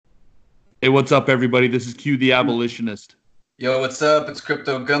Hey, what's up, everybody? This is Q the Abolitionist. Yo, what's up? It's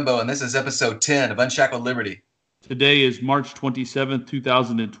Crypto Gumbo, and this is episode 10 of Unshackled Liberty. Today is March 27th,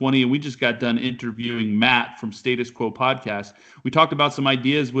 2020, and we just got done interviewing Matt from Status Quo Podcast. We talked about some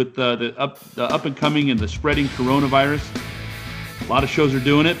ideas with the up and coming and the spreading coronavirus. A lot of shows are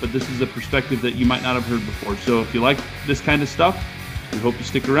doing it, but this is a perspective that you might not have heard before. So if you like this kind of stuff, we hope you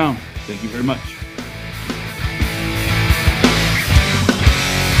stick around. Thank you very much.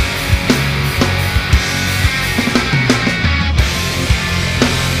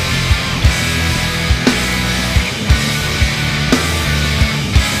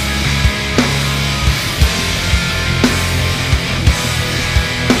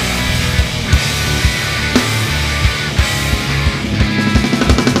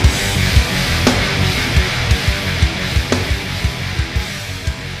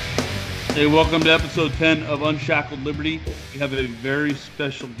 Hey, welcome to episode 10 of Unshackled Liberty. We have a very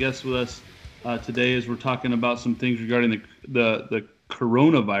special guest with us today as we're talking about some things regarding the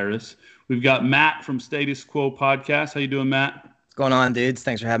coronavirus. We've got Matt from Status Quo Podcast. How you doing, Matt? What's going on, dudes?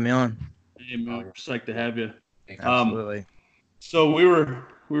 Thanks for having me on. Hey, man, we're psyched to have you. Absolutely. So we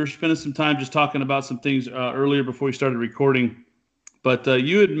were spending some time just talking about some things earlier before we started recording. But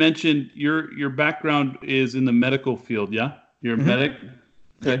you had mentioned your background is in the medical field, yeah? You're a medic?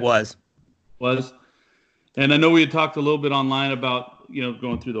 Okay. It was. And I know we had talked a little bit online about,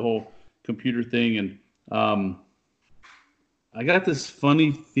 going through the whole computer thing. And I got this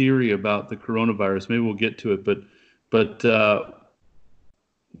funny theory about the coronavirus. Maybe we'll get to it. But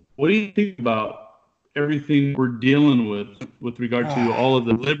what do you think about everything we're dealing with regard to all of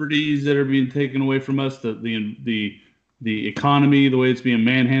the liberties that are being taken away from us, the economy, the way it's being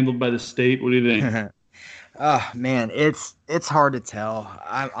manhandled by the state? What do you think? Oh man, it's hard to tell.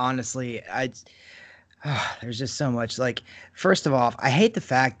 There's just so much. Like, first of all, I hate the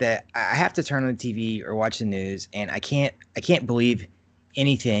fact that I have to turn on the TV or watch the news, and I can't believe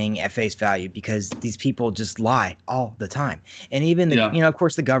anything at face value because these people just lie all the time. And even of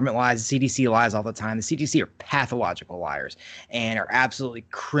course, the government lies, the CDC lies all the time. The CDC are pathological liars and are absolutely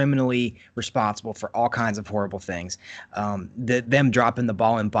criminally responsible for all kinds of horrible things. Them dropping the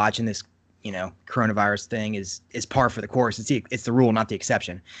ball and botching this coronavirus thing is par for the course. It's the rule, not the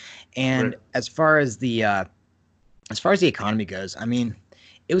exception. And right. As far as the economy goes, I mean,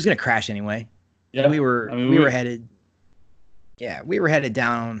 it was going to crash anyway. Yeah, we were headed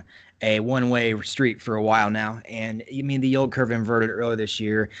down a one-way street for a while now. And I mean, the yield curve inverted earlier this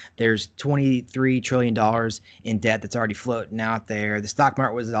year. There's $23 trillion in debt that's already floating out there. The stock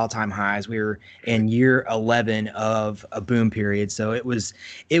market was at all-time highs. We were in year 11 of a boom period. So it was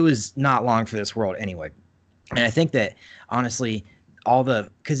not long for this world anyway. And I think that honestly,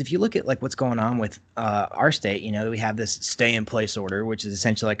 because if you look at like what's going on with our state, we have this stay-in-place order, which is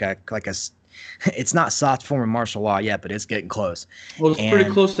essentially like a it's not soft form of martial law yet, but it's getting close. Well, it's pretty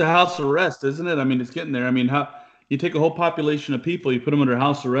close to house arrest, isn't it? I mean, it's getting there. I mean, how you take a whole population of people, you put them under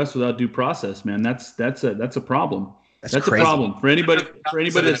house arrest without due process, man. That's a problem. That's crazy. A problem for anybody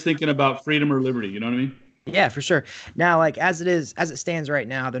that's thinking about freedom or liberty. You know what I mean? Yeah, for sure. Now, like as it stands right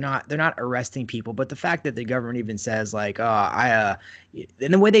now, they're not arresting people, but the fact that the government even says like, and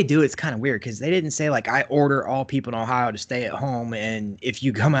the way they do it's kind of weird because they didn't say like I order all people in Ohio to stay at home, and if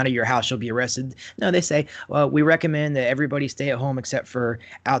you come out of your house, you'll be arrested. No, they say, well, we recommend that everybody stay at home except for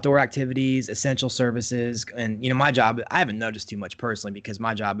outdoor activities, essential services, and my job. I haven't noticed too much personally because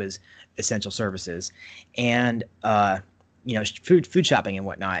my job is essential services, and food shopping and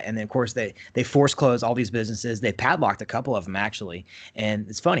whatnot. And then of course they force close all these businesses. They padlocked a couple of them actually. And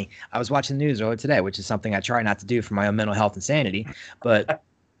it's funny. I was watching the news earlier today, which is something I try not to do for my own mental health and sanity. But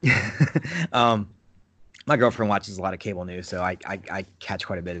my girlfriend watches a lot of cable news, so I catch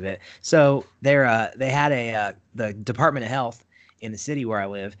quite a bit of it. So they had the Department of Health in the city where I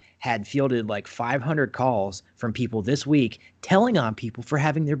live had fielded like 500 calls from people this week telling on people for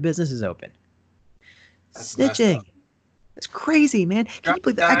having their businesses open. That's snitching. It's crazy, man. Can you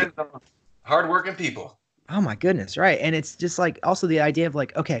believe that? Hardworking people. Oh my goodness, right. And it's just like also the idea of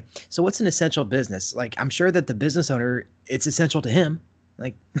like, okay, so what's an essential business? Like, I'm sure that the business owner, it's essential to him.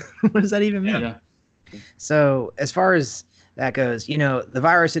 Like, what does that even mean? Yeah. So as far as that goes, the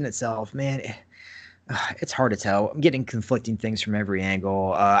virus in itself, man, it's hard to tell. I'm getting conflicting things from every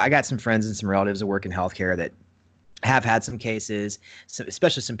angle. I got some friends and some relatives that work in healthcare that have had some cases,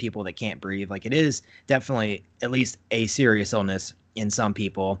 especially some people that can't breathe. Like, it is definitely at least a serious illness in some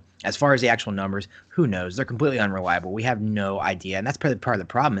people. As far as the actual numbers, who knows? They're completely unreliable. We have no idea. And that's part of the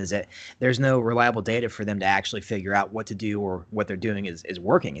problem is that there's no reliable data for them to actually figure out what to do or what they're doing is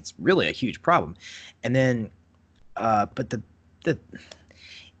working. It's really a huge problem. And then, but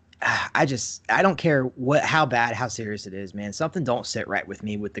I don't care how bad, how serious it is, man. Something don't sit right with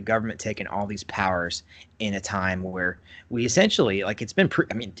me with the government taking all these powers in a time where we essentially, like, it's been,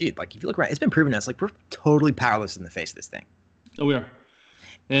 I mean, dude, like, if you look around, it's been proven to us, like, we're totally powerless in the face of this thing. Oh, we are.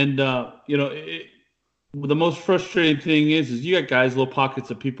 And, the most frustrating thing is you got guys, little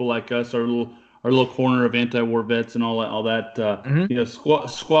pockets of people like us, our little corner of anti-war vets and all that,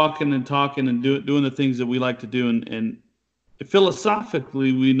 squawking and talking and doing the things that we like to do. And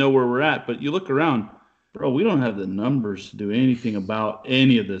philosophically, we know where we're at, but you look around, bro, we don't have the numbers to do anything about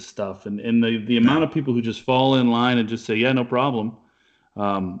any of this stuff. And the amount of people who just fall in line and just say, yeah, no problem.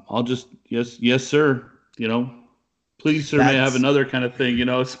 I'll just, yes, sir. Please, sir, may I have another kind of thing.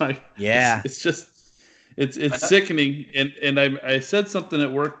 It's like, yeah, it's sickening. And I said something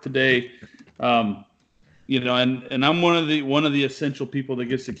at work today, and I'm one of the essential people that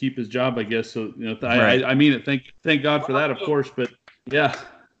gets to keep his job, I guess. So, right. I mean it. Thank God for that, of course. But yeah.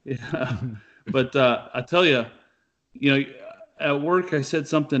 But I tell you, at work, I said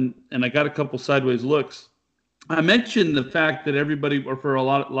something and I got a couple sideways looks. I mentioned the fact that everybody, or for a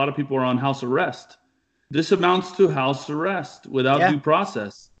lot of people, are on house arrest. This amounts to house arrest without due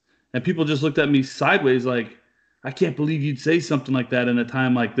process. And people just looked at me sideways like, I can't believe you'd say something like that in a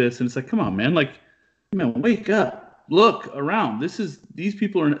time like this. And it's like, come on, man. Like, man, wake up. Look around. These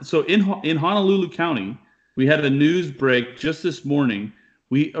people are. So in Honolulu County, we had a news break just this morning.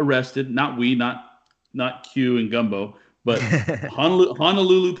 We arrested, not Q and Gumbo, but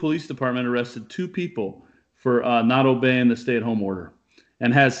Honolulu Police Department arrested 2 people for not obeying the stay-at-home order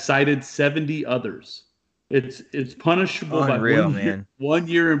and has cited 70 others. It's punishable by 1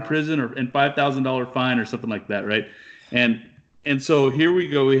 year in prison and $5,000 fine or something like that, right? And so here we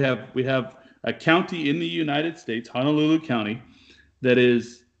go. We have a county in the United States, Honolulu County, that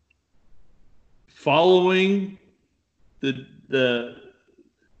is following the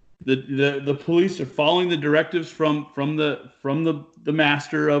police are following the directives from the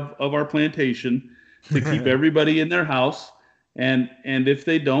master of our plantation to keep everybody in their house, and if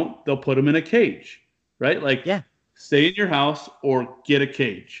they don't, they'll put them in a cage. Right? Like, stay in your house or get a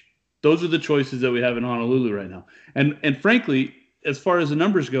cage. Those are the choices that we have in Honolulu right now. And frankly, as far as the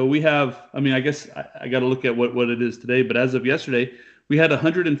numbers go, we have, I guess I got to look at what it is today, but as of yesterday, we had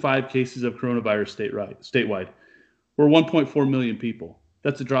 105 cases of coronavirus statewide. We're 1.4 million people.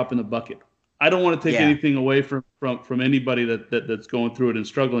 That's a drop in the bucket. I don't want to take anything away from anybody that's going through it and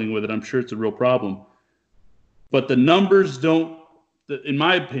struggling with it. I'm sure it's a real problem. But the numbers don't, in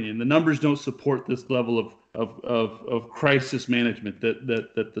my opinion, the numbers don't support this level of crisis management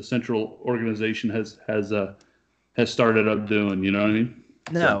that the central organization has started up doing. You know what I mean?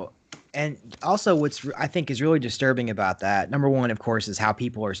 No. And also what's I think is really disturbing about that, number one, of course, is how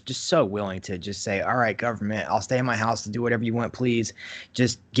people are just so willing to just say, all right, government, I'll stay in my house and do whatever you want, please.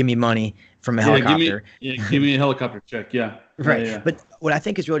 Just give me money from a helicopter. Give me a helicopter check. Yeah. Right. Yeah. But what I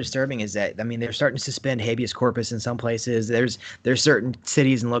think is really disturbing is that, they're starting to suspend habeas corpus in some places. There's certain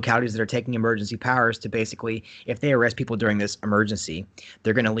cities and localities that are taking emergency powers to basically, if they arrest people during this emergency,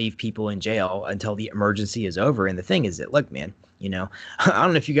 they're going to leave people in jail until the emergency is over. And the thing is that, look, man, I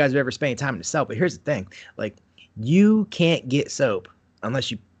don't know if you guys have ever spent time to soap, but here's the thing. Like, you can't get soap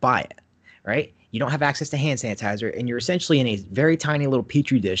unless you buy it, right? You don't have access to hand sanitizer, and you're essentially in a very tiny little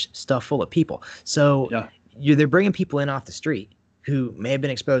petri dish stuffed full of people. So they're bringing people in off the street who may have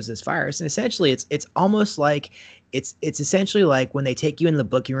been exposed to this virus, and essentially it's almost like it's essentially like when they take you in the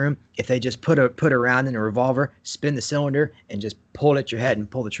booking room, if they just put a round in a revolver, spin the cylinder, and just pull it at your head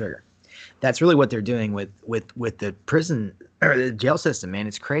and pull the trigger. That's really what they're doing with the prison or the jail system, man.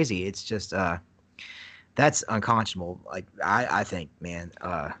 It's crazy. It's just that's unconscionable. Like, I think, man.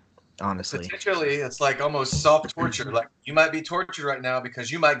 Honestly, potentially it's like almost soft torture. Like, you might be tortured right now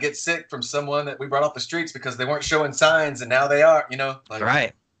because you might get sick from someone that we brought off the streets because they weren't showing signs, and now they are. Like,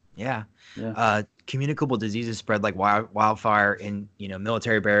 right? Yeah. Communicable diseases spread like wildfire in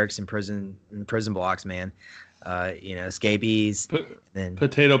military barracks and prison blocks, man. Scabies, then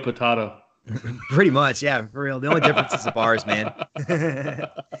potato. Pretty much, yeah, for real. The only difference is the bars, man.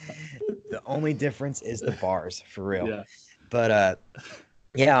 The only difference is the bars, for real. Yeah. But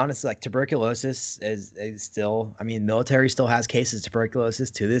yeah, honestly, like, tuberculosis is still, military still has cases of tuberculosis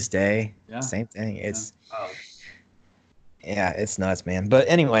to this day. Yeah. Same thing. It's it's nuts, man. But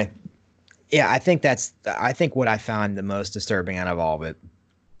anyway, I think what I found the most disturbing out of all of it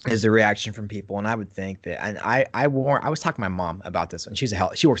is the reaction from people. And I would think that, and I was talking to my mom about this, and she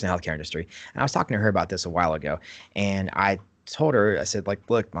works in the healthcare industry, and I was talking to her about this a while ago, and I told her, I said, like,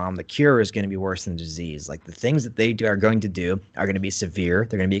 look, Mom, the cure is going to be worse than the disease. Like, the things that are going to do are going to be severe,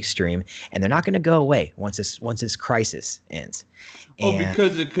 they're going to be extreme, and they're not going to go away once this crisis ends. Oh,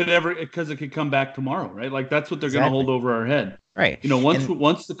 because it could come back tomorrow, right? Like that's what they're going to hold over our head. Right. You know,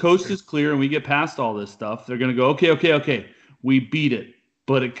 once the coast is clear and we get past all this stuff, they're going to go, okay, we beat it,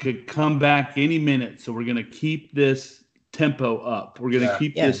 but it could come back any minute. So we're going to keep this tempo up. We're going to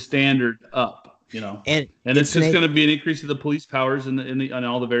keep this standard up. You know, and it's just going to be an increase of the police powers in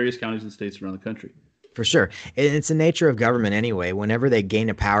all the various counties and states around the country. For sure, it's the nature of government anyway. Whenever they gain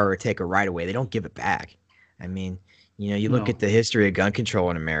a power or take a right away, they don't give it back. I mean, you know, you look at the history of gun control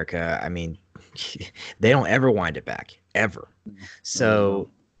in America. I mean, they don't ever wind it back, ever. So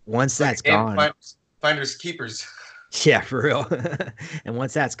once that's gone, finders keepers. Yeah, for real. And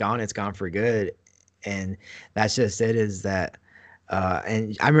once that's gone, it's gone for good. And that's just it. Is that?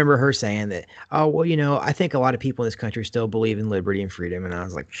 And I remember her saying that, oh, well, you know, I think a lot of people in this country still believe in liberty and freedom. And I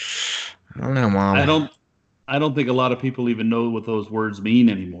was like, I don't know, Mom. I don't think a lot of people even know what those words mean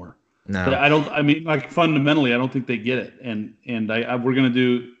anymore. No, I mean, like fundamentally, I don't think they get it. And we're going to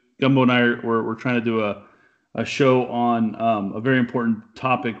do, Gumbo and I we're trying to do a show on a very important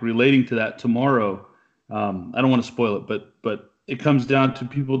topic relating to that tomorrow. I don't want to spoil it, but it comes down to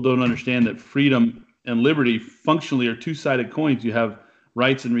people don't understand that freedom and liberty functionally are two-sided coins. You have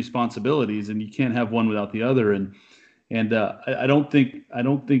rights and responsibilities, and you can't have one without the other. And I don't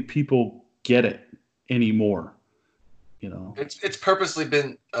think people get it anymore. You know, it's purposely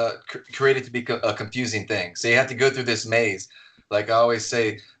been created to be a confusing thing. So you have to go through this maze. Like I always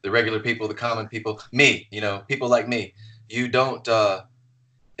say, the regular people, the common people, me, you know, people like me. You don't.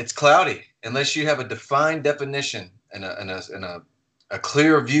 It's cloudy unless you have a defined definition and a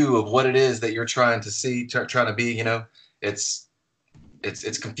clear view of what it is that you're trying to see, trying to be. You know, it's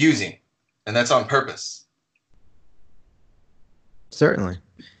confusing, and that's on purpose. Certainly.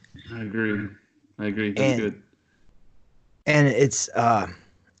 I agree. That's good. And it's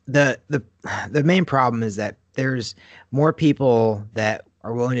the main problem is that there's more people that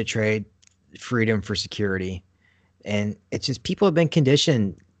are willing to trade freedom for security, and it's just people have been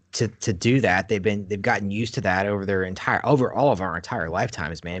conditioned to do that. They've gotten used to that over all of our entire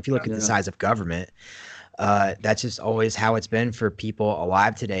lifetimes, man. If you look at the size of government, that's just always how it's been for people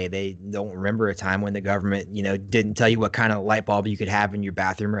alive today. They don't remember a time when the government, you know, didn't tell you what kind of light bulb you could have in your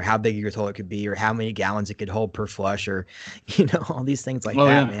bathroom, or how big your toilet could be, or how many gallons it could hold per flush, or, you know, all these things like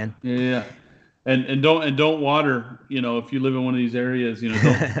that, man. Yeah. And don't water, you know, if you live in one of these areas, you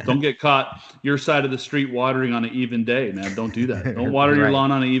know, don't get caught your side of the street watering on an even day, man. Don't do that. Don't water your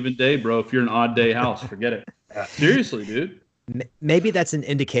lawn on an even day, bro. If you're an odd day house, forget it. Seriously, dude. Maybe that's an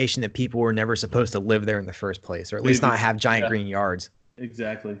indication that people were never supposed to live there in the first place, or at least not have giant green yards.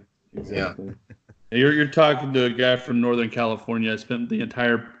 Exactly. Yeah. You're talking to a guy from Northern California. I spent the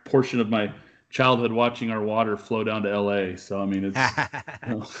entire portion of my childhood watching our water flow down to LA. So I mean, it's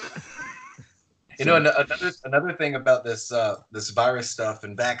you know, another thing about this this virus stuff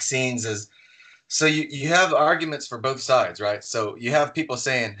and vaccines is, so you have arguments for both sides, right? So you have people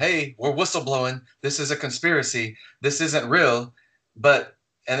saying, hey, we're whistleblowing. This is a conspiracy. This isn't real. But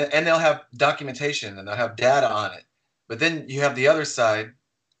and they'll have documentation and they'll have data on it. But then you have the other side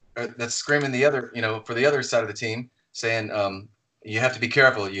that's screaming the other, you know, for the other side of the team, saying you have to be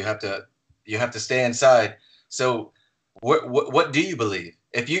careful. You have to stay inside. So what do you believe?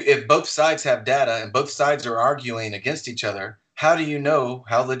 If both sides have data and both sides are arguing against each other, how do you know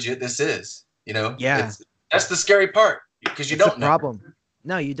how legit this is? You know, that's the scary part, because you don't know. Problem.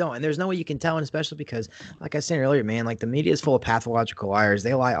 No, you don't. And there's no way you can tell. And especially because, like I said earlier, man, like the media is full of pathological liars.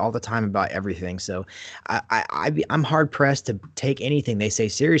 They lie all the time about everything. So I'm hard pressed to take anything they say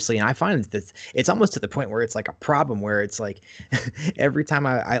seriously. And I find that it's almost to the point where it's like a problem, where it's like every time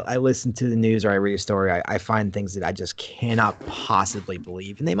I listen to the news or I read a story, I find things that I just cannot possibly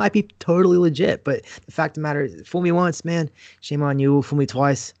believe. And they might be totally legit. But the fact of the matter is, fool me once, man, shame on you. Fool me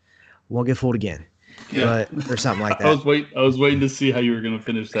twice, won't get fooled again. Yeah. Or something like that. I was waiting to see how you were going to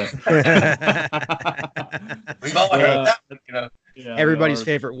finish that. We've all heard that, you know. Yeah, everybody's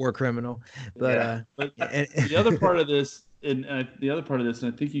favorite war criminal. But the other part of this, and I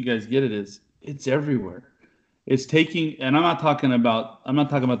think you guys get it, is it's everywhere. It's taking, and I'm not talking about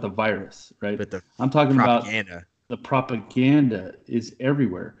the virus, right? But I'm talking propaganda. About the propaganda is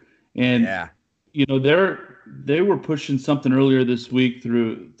everywhere, and you know they were pushing something earlier this week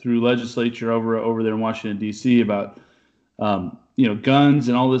through legislature over there in Washington D.C. about you know, guns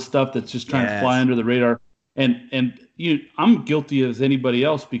and all this stuff that's just trying to fly under the radar. And I'm guilty as anybody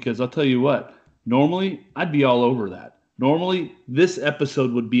else, because I'll tell you what, normally I'd be all over that. Normally this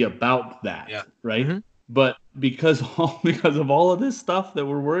episode would be about that, right? Mm-hmm. But because of all of this stuff that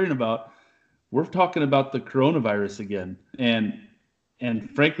we're worrying about, we're talking about the coronavirus again. And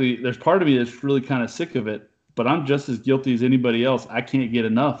frankly, there's part of me that's really kind of sick of it, but I'm just as guilty as anybody else. I can't get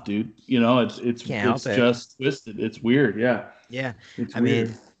enough, dude. You know, it's just twisted. It's weird. Yeah. Yeah. It's I weird.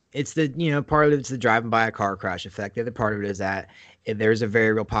 mean, it's the, part of it's the driving by a car crash effect. The other part of it is that there's a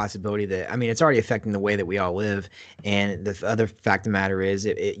very real possibility that, I mean, it's already affecting the way that we all live. And the other fact of the matter is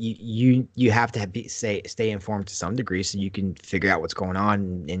you have to stay informed to some degree so you can figure out what's going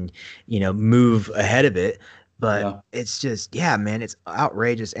on and move ahead of it. But it's just, yeah, man, it's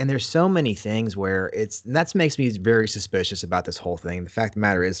outrageous. And there's so many things where and that makes me very suspicious about this whole thing. The fact of the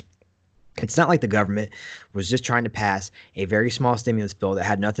matter is, it's not like the government was just trying to pass a very small stimulus bill that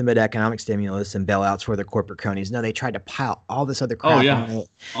had nothing but economic stimulus and bailouts for their corporate cronies. No, they tried to pile all this other crap on it.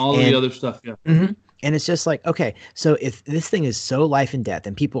 All the other stuff, yeah. Mm-hmm. And it's just like, okay, so if this thing is so life and death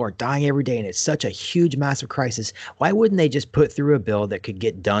and people are dying every day and it's such a huge, massive crisis, why wouldn't they just put through a bill that could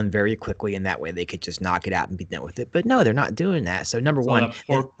get done very quickly, and that way they could just knock it out and be done with it? But no, they're not doing that. So number one, all that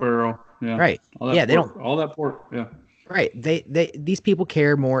pork barrel, yeah, right? They don't all that pork, yeah. Right. These people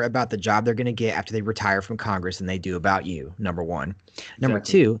care more about the job they're going to get after they retire from Congress than they do about you. Number one. Number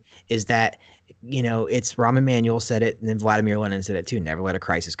two is that, it's Rahm Emanuel said it, and then Vladimir Lenin said it too. Never let a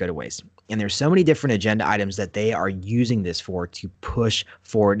crisis go to waste. And there's so many different agenda items that they are using this for to push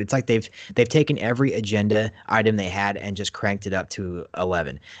forward. It's like they've taken every agenda item they had and just cranked it up to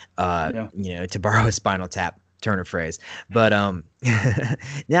 11. To borrow a Spinal Tap Turner phrase. But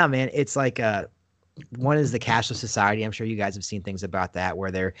now, man, it's like one is the cashless society. I'm sure you guys have seen things about that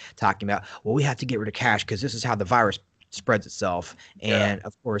where they're talking about, well, we have to get rid of cash because this is how the virus spreads itself. And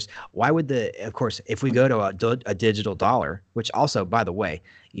of course, if we go to a digital dollar, which also, by the way,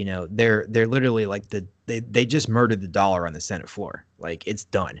 they're literally like they just murdered the dollar on the Senate floor. Like, it's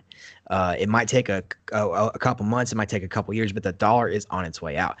done. It might take a couple months. It might take a couple years, but the dollar is on its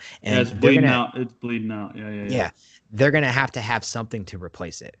way out. And it's bleeding out. It's bleeding out. Yeah. They're going to have something to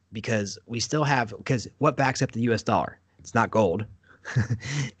replace it because what backs up the US dollar? It's not gold.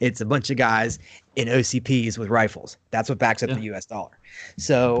 It's a bunch of guys in OCPs with rifles. That's what backs up the US dollar.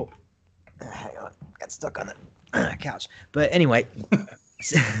 So, hang on, got stuck on the couch. But anyway,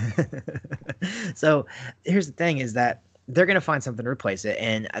 so here's the thing is that they're going to find something to replace it.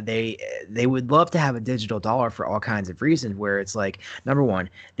 And they would love to have a digital dollar for all kinds of reasons where it's like, number one,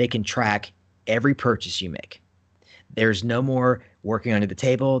 they can track every purchase you make. There's no more working under the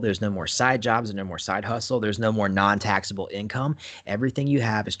table. There's no more side jobs. There's no more side hustle. There's no more non-taxable income. Everything you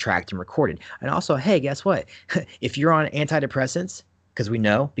have is tracked and recorded. And also, hey, guess what? If you're on antidepressants,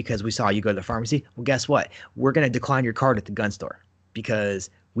 because we saw you go to the pharmacy, well, guess what? We're going to decline your card at the gun store because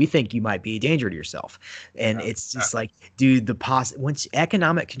we think you might be a danger to yourself. And it's just like, dude, once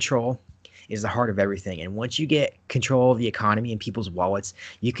economic control is the heart of everything. And once you get control of the economy and people's wallets,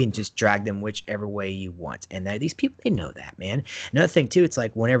 you can just drag them whichever way you want. And these people, they know that, man. Another thing too, it's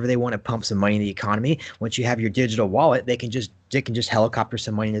like whenever they want to pump some money in the economy, once you have your digital wallet, they can just helicopter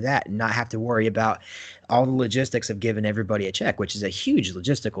some money into that and not have to worry about all the logistics of giving everybody a check, which is a huge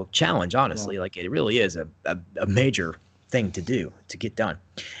logistical challenge, honestly. Like, it really is a major thing to do to get done.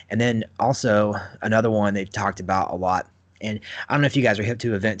 And then also another one they've talked about a lot, and I don't know if you guys are hip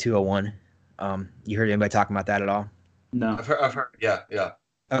to Event 201. You heard anybody talking about that at all? No. I've heard. Yeah.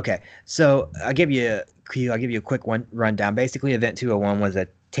 Okay, so I'll give you a quick rundown. Basically, Event 201 was a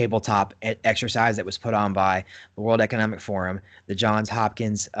tabletop exercise that was put on by the World Economic Forum, the Johns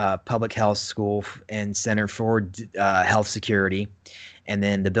Hopkins Public Health School and Center for Health Security, and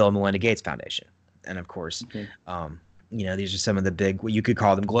then the Bill and Melinda Gates Foundation. And of course, these are some of the big, what you could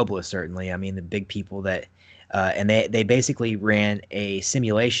call them globalists, certainly. I mean, the big people that and they basically ran a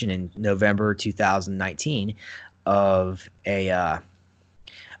simulation in November 2019 of a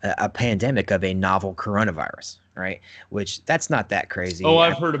pandemic of a novel coronavirus, right? Which that's not that crazy. Oh,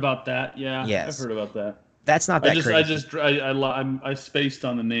 I've heard about that. Yeah, yes. I've heard about that. That's not that crazy. I spaced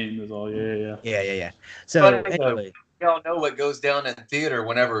on the name is all. Yeah. So anyway, we all know what goes down in theater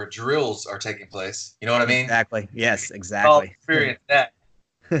whenever drills are taking place. You know what I mean? Exactly. Yes, exactly. All experience that.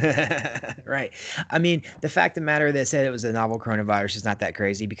 Right. I mean, the fact of the matter, they said it was a novel coronavirus is not that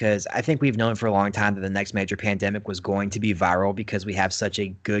crazy because I think we've known for a long time that the next major pandemic was going to be viral because we have such a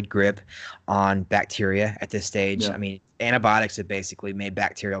good grip on bacteria at this stage. Yeah. I mean, antibiotics have basically made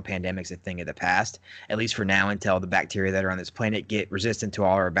bacterial pandemics a thing of the past, at least for now, until the bacteria that are on this planet get resistant to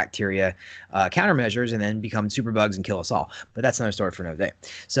all our bacteria countermeasures and then become superbugs and kill us all. But that's another story for another day.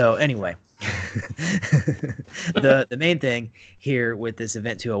 So anyway, the main thing here with this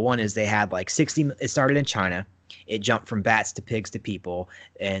Event 201 is they had like it started in China, it jumped from bats to pigs to people,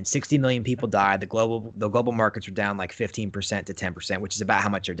 and 60 million people died. The global markets were down like 15% to 10%, which is about how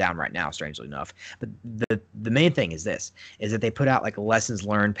much they're down right now, strangely enough. But the main thing is this, is that they put out like a lessons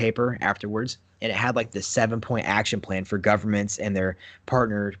learned paper afterwards, and it had like the 7-point action plan for governments and their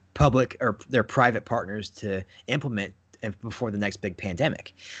partner public or their private partners to implement before the next big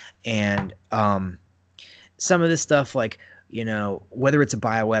pandemic. And some of this stuff, like, you know, whether it's a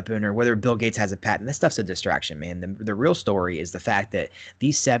bioweapon or whether Bill Gates has a patent, this stuff's a distraction, man. The real story is the fact that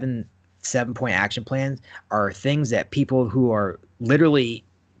these 7-point action plans are things that people who are literally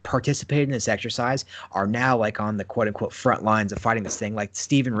participating in this exercise are now like on the quote unquote front lines of fighting this thing. Like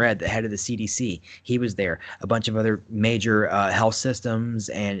Stephen Redd, the head of the CDC, he was there. A bunch of other major health systems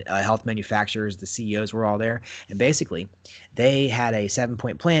and health manufacturers, the CEOs were all there. And basically they had a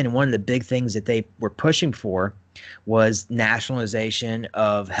 7-point plan. And one of the big things that they were pushing for was nationalization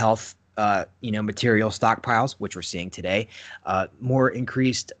of health material stockpiles, which we're seeing today, more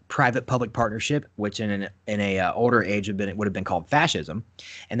increased private-public partnership, which in a older age would have been called fascism,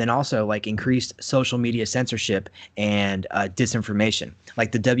 and then also like increased social media censorship and disinformation.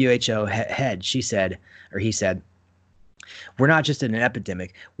 Like the WHO head, he said, we're not just in an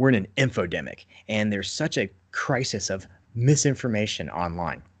epidemic, we're in an infodemic, and there's such a crisis of misinformation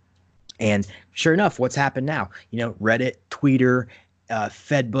online. And sure enough, what's happened now? You know, Reddit, Twitter,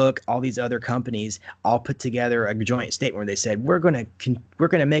 Fedbook, all these other companies all put together a joint statement where they said we're going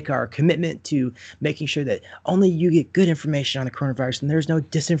to make our commitment to making sure that only you get good information on the coronavirus and there's no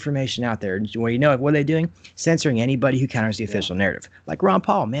disinformation out there. Well, you know what are they doing? Censoring anybody who counters the official narrative, like Ron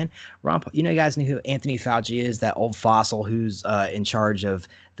Paul, man. Ron Paul, you know, you guys know who Anthony Fauci is, that old fossil who's in charge of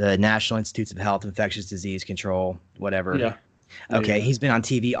the National Institutes of Health, Infectious Disease Control, whatever. Yeah. Okay, he's been on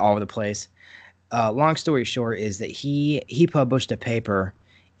TV all over the place. Long story short is that he published a paper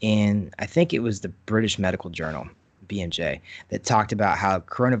in, I think it was the British Medical Journal, BMJ, that talked about how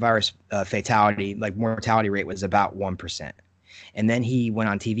coronavirus fatality, like mortality rate, was about 1%. And then he went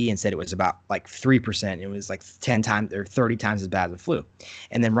on TV and said it was about like 3%. It was like 10 times or 30 times as bad as the flu.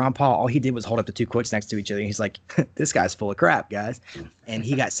 And then Ron Paul, all he did was hold up the two quotes next to each other. And he's like, this guy's full of crap, guys. And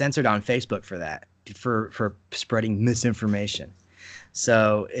he got censored on Facebook for that, for spreading misinformation.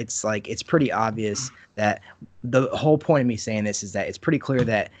 So it's like, it's pretty obvious that the whole point of me saying this is that it's pretty clear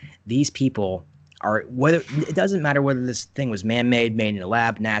that these people are, whether it doesn't matter whether this thing was man-made, made in a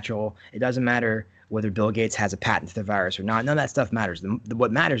lab, natural. It doesn't matter whether Bill Gates has a patent to the virus or not. None of that stuff matters.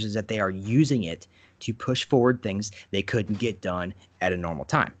 What matters is that they are using it to push forward things they couldn't get done at a normal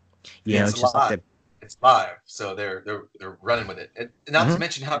time. You know, it's just live. like It's live, so they're running with it. And not to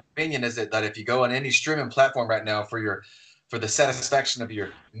mention how convenient is it that if you go on any streaming platform right now for the satisfaction of your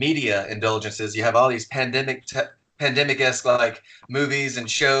media indulgences, you have all these pandemic-esque like movies and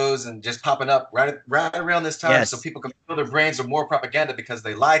shows and just popping up right around this time, so people can fill their brains with more propaganda because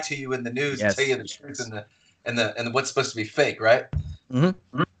they lie to you in the news and tell you the truth and what's supposed to be fake, right?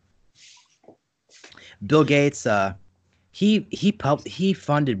 Mm-hmm. Bill Gates, he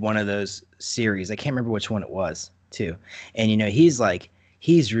funded one of those series. I can't remember which one it was too. And you know, he's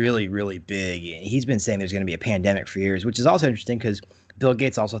really, really big. He's been saying there's going to be a pandemic for years, which is also interesting because Bill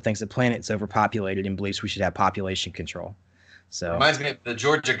Gates also thinks the planet's overpopulated and believes we should have population control. So reminds me of the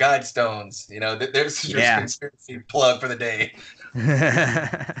Georgia Guidestones. You know, there's your conspiracy plug for the day.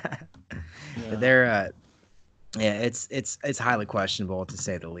 They're it's highly questionable to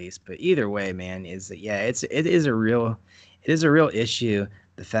say the least. But either way, man, it is a real issue.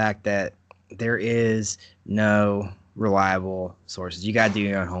 The fact that there is no reliable sources. You got to do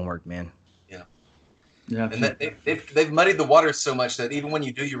your own homework, man. Yeah. And they've muddied the waters so much that even when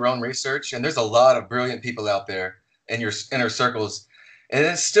you do your own research, and there's a lot of brilliant people out there in your inner circles, and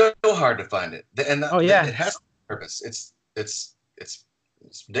it's still hard to find it. And it has a purpose. It's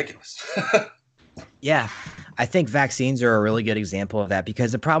ridiculous. Yeah, I think vaccines are a really good example of that,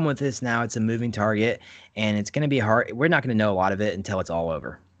 because the problem with this now, it's a moving target, and it's going to be hard. We're not going to know a lot of it until it's all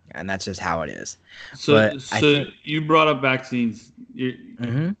over. And that's just how it is. So you brought up vaccines.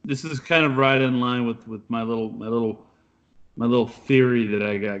 This is kind of right in line with my little theory that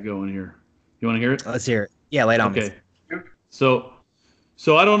I got going here. You want to hear it? Let's hear it. Yeah, lay it on me. Okay. So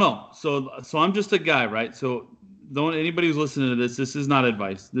I don't know. So I'm just a guy, right? So anybody who's listening to this is not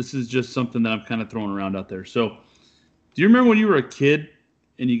advice. This is just something that I'm kind of throwing around out there. So do you remember when you were a kid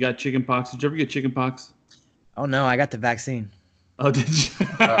and you got chicken pox? Did you ever get chicken pox? Oh no, I got the vaccine. Oh, did you?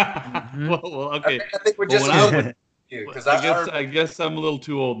 Well, okay. I think we're just with you, because I guess I'm a little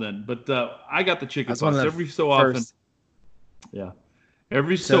too old then. But I got the chicken pox every so often. Yeah,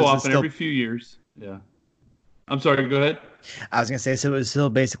 every so often, every few years. Yeah. I'm sorry. Go ahead. I was gonna say, so it was still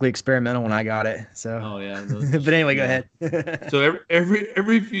basically experimental when I got it. So, Oh yeah. but anyway, go ahead. So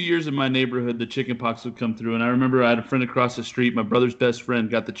every few years in my neighborhood, the chicken pox would come through, and I remember I had a friend across the street. My brother's best friend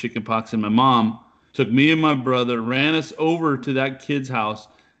got the chicken pox, and my mom took me and my brother, ran us over to that kid's house,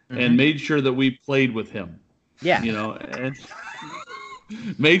 and made sure that we played with him. Yeah. You know, and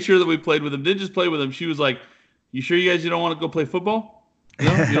made sure that we played with him. Didn't just play with him. She was like, "You sure you guys don't want to go play football? You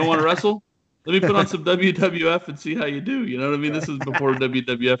know, you don't want to wrestle? Let me put on some WWF and see how you do." You know what I mean? This is before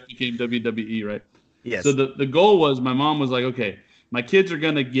WWF became WWE, right? Yes. So the goal was, my mom was like, okay, my kids are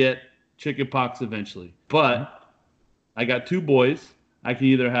going to get chicken pox eventually, but I got 2 boys. I can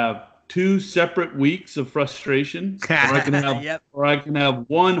either have 2 separate weeks of frustration, or I can have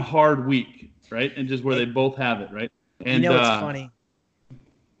 1 hard week, right? And just where they both have it, right? And you know, it's funny.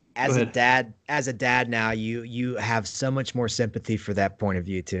 As a dad now, you have so much more sympathy for that point of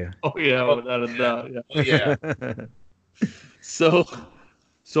view too. Oh yeah, without a doubt. Yeah. Oh, yeah.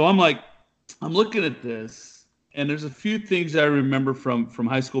 So I'm like, I'm looking at this, and there's a few things I remember from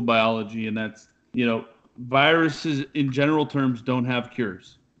high school biology, and that's, you know, viruses in general terms don't have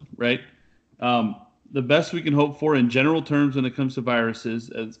cures, right? The best we can hope for in general terms when it comes to viruses,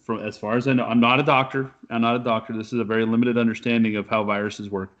 as far as I know, I'm not a doctor. This is a very limited understanding of how viruses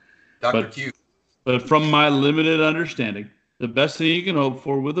work. Dr. Q. But from my limited understanding, the best thing you can hope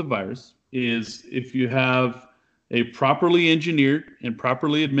for with a virus is if you have a properly engineered and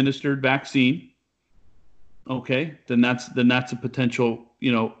properly administered vaccine, okay, then that's a potential,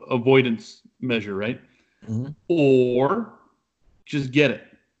 you know, avoidance measure, right? Mm-hmm. Or just get it.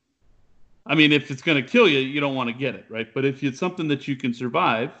 I mean, if it's going to kill you, you don't want to get it, right? But if it's something that you can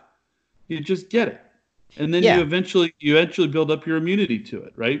survive, you just get it. And then you eventually build up your immunity to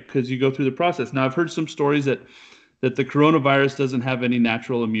it, right? Because you go through the process. Now, I've heard some stories that the coronavirus doesn't have any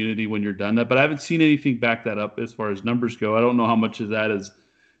natural immunity when you're done that, but I haven't seen anything back that up as far as numbers go. I don't know how much of that is.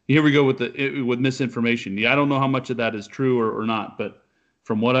 Here we go with misinformation. Yeah, I don't know how much of that is true or not, but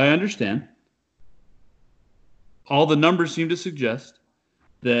from what I understand, all the numbers seem to suggest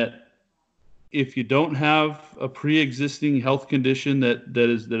that if you don't have a pre-existing health condition that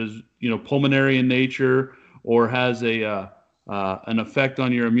is you know, pulmonary in nature, or has an effect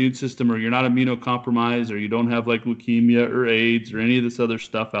on your immune system, or you're not immunocompromised, or you don't have like leukemia or AIDS or any of this other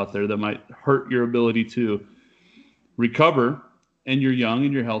stuff out there that might hurt your ability to recover, and you're young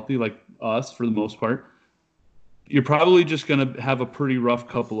and you're healthy like us for the most part, you're probably just going to have a pretty rough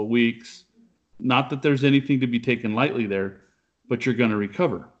couple of weeks. Not that there's anything to be taken lightly there, but you're going to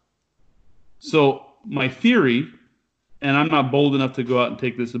recover. So my theory, and I'm not bold enough to go out and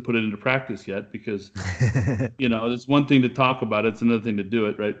take this and put it into practice yet, because, you know, it's one thing to talk about it, it's another thing to do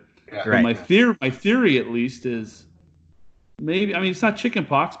it, right? Yeah. Right. My theory at least is maybe, I mean, it's not chicken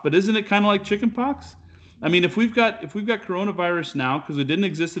pox, but isn't it kind of like chicken pox? I mean, if we've got coronavirus now, because it didn't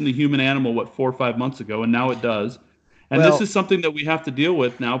exist in the human animal 4 or 5 months ago, and now it does, and this is something that we have to deal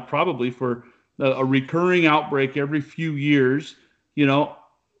with now, probably for a recurring outbreak every few years, you know.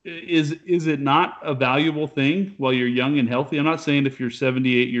 Is it not a valuable thing while you're young and healthy? I'm not saying if you're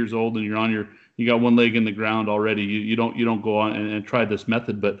 78 years old and you got one leg in the ground already, you don't go on and try this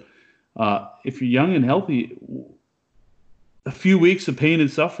method. But if you're young and healthy, a few weeks of pain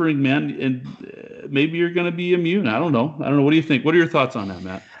and suffering, man, and maybe you're going to be immune. I don't know. What do you think? What are your thoughts on that,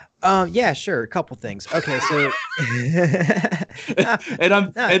 Matt? Yeah, sure. A couple things. Okay, so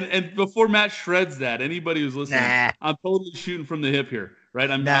and before Matt shreds that, anybody who's listening, I'm totally shooting from the hip here,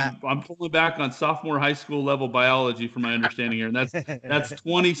 right? I'm pulling back on sophomore high school level biology from my understanding here, and that's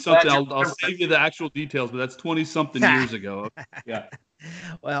 20 something. I'll save you the actual details, but that's 20 something years ago. Yeah.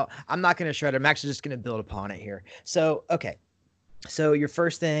 Well, I'm not going to shred it. I'm actually just going to build upon it here. So, okay. So your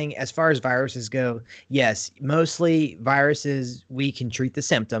first thing, as far as viruses go, yes, mostly viruses, we can treat the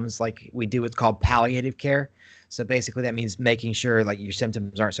symptoms like we do what's called palliative care. So basically that means making sure like your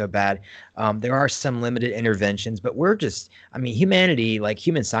symptoms aren't so bad. There are some limited interventions, but humanity, like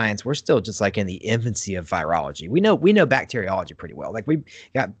human science, we're still just like in the infancy of virology. We know bacteriology pretty well. Like we've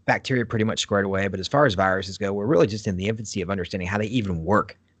got bacteria pretty much squared away, but as far as viruses go, we're really just in the infancy of understanding how they even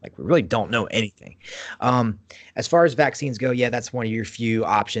work. Like we really don't know anything. As far as vaccines go, yeah, that's one of your few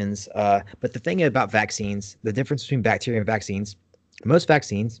options. But the thing about vaccines, the difference between bacteria and vaccines, most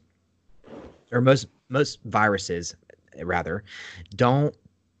vaccines, or most viruses, rather, don't,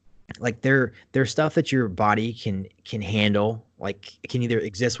 like they're stuff that your body can handle can either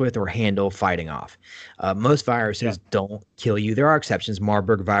exist with or handle fighting off. Most viruses don't kill you. There are exceptions: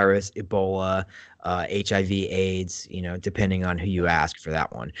 Marburg virus, Ebola, HIV, AIDS. Depending on who you ask for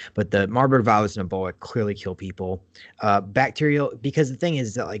that one. But the Marburg virus and Ebola clearly kill people. Bacterial, because the thing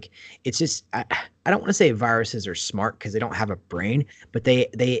is that it's just I don't want to say viruses are smart because they don't have a brain, but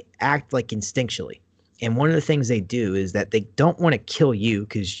they act like instinctually. And one of the things they do is that they don't want to kill you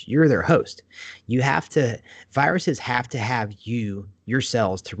because you're their host. Viruses have to have your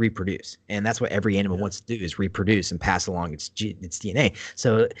cells to reproduce. And that's what every animal wants to do, is reproduce and pass along its DNA.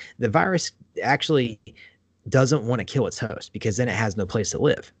 So the virus actually doesn't want to kill its host because then it has no place to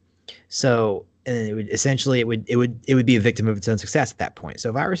live. So, and it would be a victim of its own success at that point.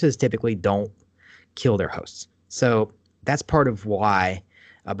 So viruses typically don't kill their hosts. So that's part of why.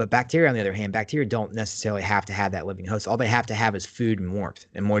 But bacteria, on the other hand, bacteria don't necessarily have to have that living host. All they have to have is food and warmth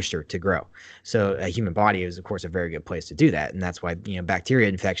and moisture to grow. So a human body is, of course, a very good place to do that. And that's why, bacteria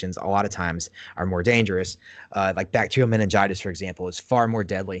infections a lot of times are more dangerous. Like bacterial meningitis, for example, is far more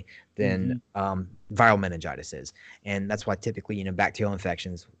deadly than viral meningitis is. And that's why typically, bacterial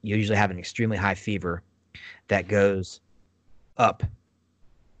infections, you usually have an extremely high fever that goes up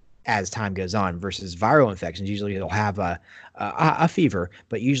as time goes on, versus viral infections. Usually it'll have a fever,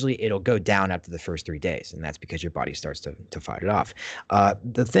 but usually it'll go down after the first 3 days. And that's because your body starts to fight it off.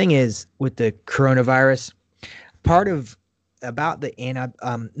 The thing is with the coronavirus, part of about the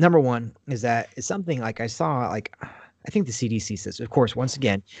number one is that it's something like I saw, I think the CDC says, of course, once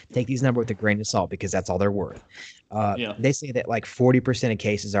again, take these numbers with a grain of salt because that's all they're worth. They say that 40% of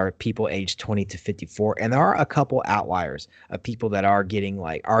cases are people aged 20 to 54. And there are a couple outliers of people that are dying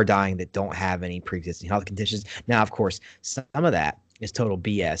that don't have any pre-existing health conditions. Now, of course, some of that is total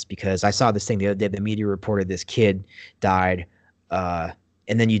BS because I saw this thing the other day. The media reported this kid died. And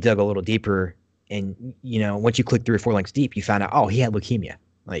then you dug a little deeper and, once you click 3 or 4 links deep, you found out, oh, he had leukemia.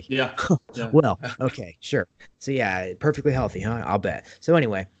 Well, okay, sure. So yeah, perfectly healthy, huh? I'll bet. So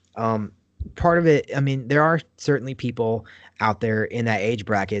anyway, part of it, there are certainly people out there in that age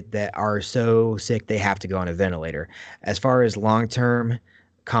bracket that are so sick they have to go on a ventilator. As far as long-term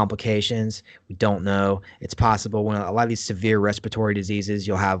complications, we don't know. It's possible when a lot of these severe respiratory diseases,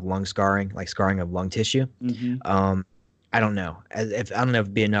 you'll have lung scarring, like scarring of lung tissue. I don't know. I don't know if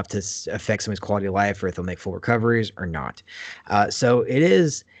it'd be enough to affect someone's quality of life or if they'll make full recoveries or not. So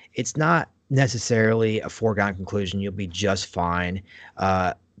it's not necessarily a foregone conclusion. You'll be just fine.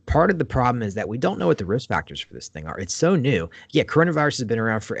 Part of the problem is that we don't know what the risk factors for this thing are. It's so new. Yeah, coronavirus has been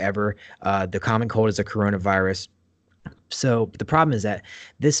around forever. The common cold is a coronavirus. So the problem is that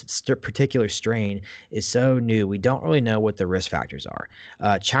this particular strain is so new, we don't really know what the risk factors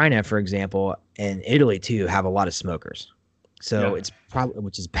are. China, for example, and Italy too, have a lot of smokers. So it's probably,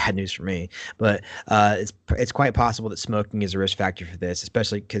 which is bad news for me, but it's quite possible that smoking is a risk factor for this,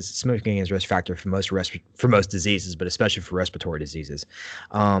 especially because smoking is a risk factor for most diseases, but especially for respiratory diseases.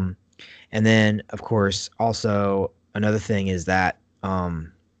 And then, of course, also another thing is that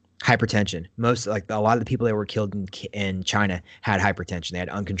hypertension. A lot of the people that were killed in China had hypertension. They had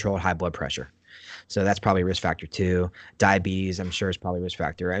uncontrolled high blood pressure. So that's probably a risk factor too. Diabetes, I'm sure, is probably a risk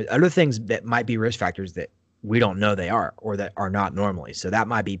factor. Other things that might be risk factors that we don't know they are or that are not normally. So that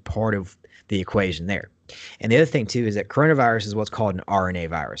might be part of the equation there. And the other thing too is that coronavirus is what's called an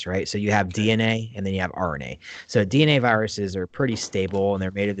RNA virus, right? So you have DNA and then you have RNA. So DNA viruses are pretty stable and they're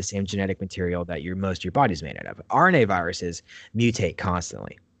made of the same genetic material that most of your body's made out of. RNA viruses mutate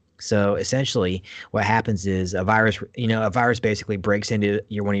constantly. So essentially what happens is a virus basically breaks into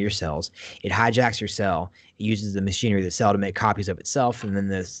one of your cells. It hijacks your cell. It uses the machinery of the cell to make copies of itself. And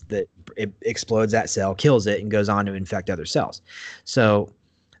then it explodes that cell, kills it, and goes on to infect other cells. So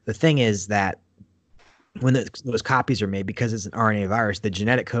the thing is that when those copies are made, because it's an RNA virus, the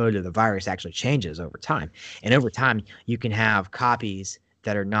genetic code of the virus actually changes over time. And over time, you can have copies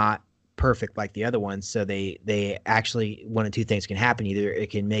that are not perfect like the other ones. So they actually, one of two things can happen. Either it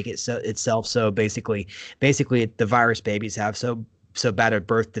can make itself so basically the virus babies have so bad at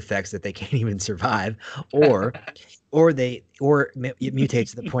birth defects that they can't even survive, or it mutates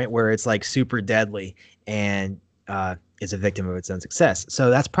to the point where it's super deadly and is a victim of its own success.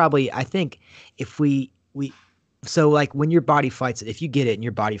 So that's probably, I think, if when your body fights it, if you get it and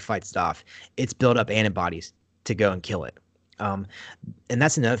your body fights it off, it's built up antibodies to go and kill it. And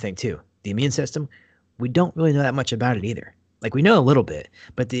that's another thing too. The immune system, we don't really know that much about it either. We know a little bit,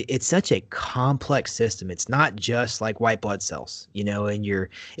 but it's such a complex system. It's not just like white blood cells,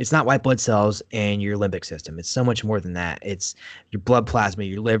 it's not white blood cells and your limbic system. It's so much more than that. It's your blood plasma,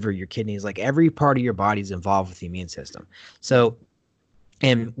 your liver, your kidneys, every part of your body is involved with the immune system. So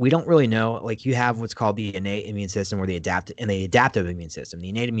And we don't really know, like you have what's called the innate immune system or the adaptive immune system. The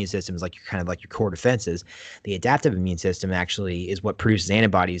innate immune system is like your kind of like your core defenses. The adaptive immune system actually is what produces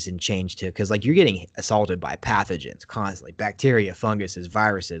antibodies and change to, because like you're getting assaulted by pathogens constantly, bacteria, funguses,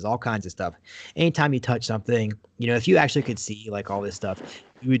 viruses, all kinds of stuff. Anytime you touch something, if you actually could see like all this stuff,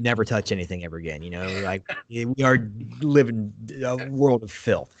 you would never touch anything ever again. Like we are living a world of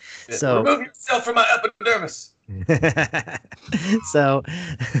filth. So remove yourself from my epidermis. So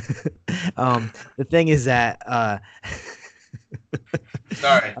the thing is that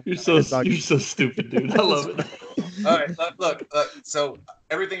sorry, you're so stupid, dude. I love it. All right, look, so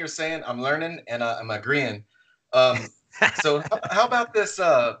everything you're saying I'm learning and I'm agreeing. So how about this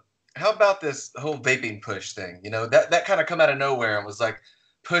whole vaping push thing? That kind of come out of nowhere and was like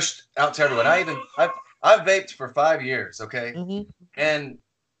pushed out to everyone. I've vaped for 5 years, okay? Mm-hmm. And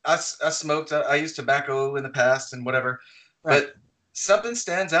I smoked. I used tobacco in the past and whatever, right. But something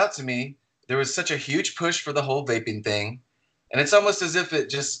stands out to me. There was such a huge push for the whole vaping thing, and it's almost as if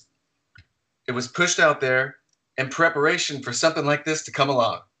it was pushed out there in preparation for something like this to come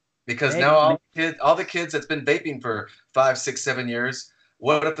along. Because now all the kids that's been vaping for 5, 6, 7 years,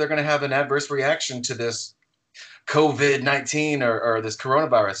 what if they're going to have an adverse reaction to this COVID-19 or this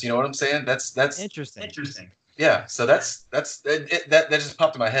coronavirus? You know what I'm saying? That's interesting. Yeah, so that just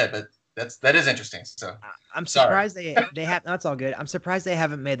popped in my head, but that is interesting. So I'm surprised they have. That's all good. I'm surprised they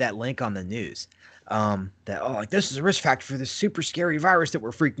haven't made that link on the news. Like this is a risk factor for this super scary virus that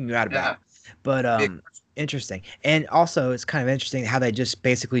we're freaking you out about. Yeah. But interesting. And also it's kind of interesting how they just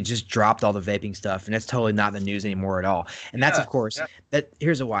basically just dropped all the vaping stuff, and it's totally not in the news anymore at all. And that's of course that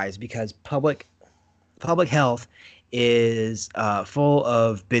here's why is because public health is full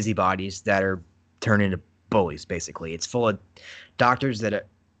of busybodies that are turned into bullies. Basically, it's full of doctors that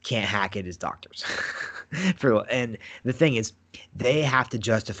can't hack it as doctors. And the thing is, they have to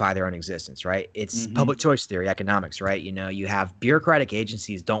justify their own existence, right? It's public choice theory, economics, right? You have bureaucratic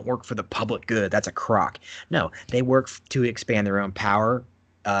agencies don't work for the public good. That's a crock. No, they work to expand their own power,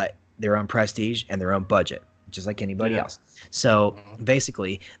 their own prestige, and their own budget, just like anybody else. So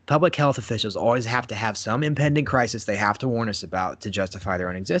basically, public health officials always have to have some impending crisis they have to warn us about to justify their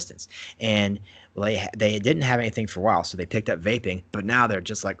own existence. And they didn't have anything for a while, so they picked up vaping. But now they're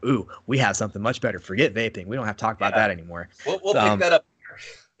just like, ooh, we have something much better. Forget vaping. We don't have to talk about that anymore. We'll pick that up.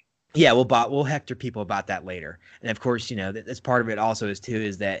 Yeah, we'll hector people about that later. And of course, that's part of it also is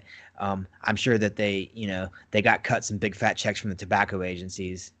that I'm sure that they got cut some big fat checks from the tobacco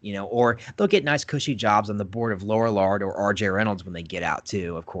agencies, or they'll get nice cushy jobs on the board of Laura Lard or RJ Reynolds when they get out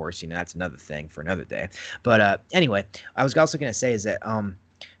too. Of course, that's another thing for another day. But anyway, I was also going to say is that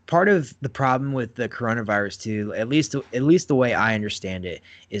part of the problem with the coronavirus too, at least the way I understand it,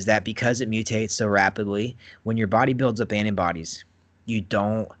 is that because it mutates so rapidly, when your body builds up antibodies, you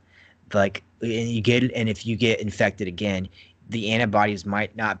don't and if you get infected again, the antibodies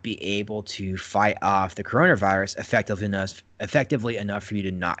might not be able to fight off the coronavirus effectively enough for you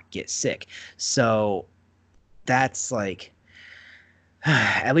to not get sick. So that's at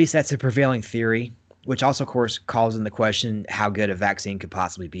least that's a prevailing theory, which also, of course, calls into question how good a vaccine could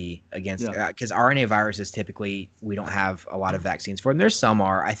possibly be against, because RNA viruses typically we don't have a lot of vaccines for them. There's some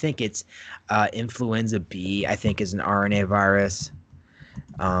are. I think it's influenza B, I think, is an RNA virus.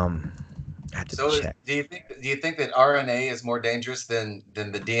 I have to check. Do you think that RNA is more dangerous than the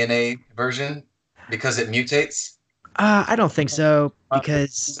DNA version because it mutates? I don't think so,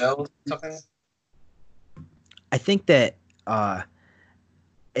 because something? I think that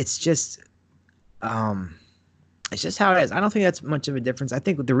it's just how it is. I don't think that's much of a difference. I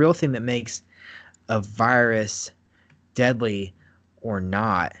think the real thing that makes a virus deadly or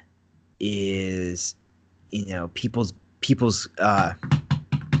not is people's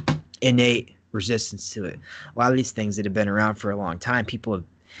innate resistance to it. A lot of these things that have been around for a long time, people have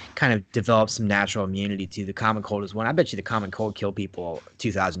kind of developed some natural immunity to. The common cold is one. I bet you the common cold killed people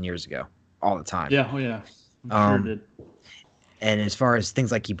 2,000 years ago all the time. Yeah, oh yeah. I'm sure it did. And as far as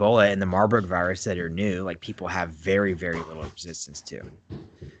things like Ebola and the Marburg virus that are new, like people have very, very little resistance to.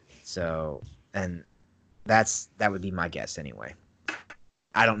 So, and that would be my guess anyway.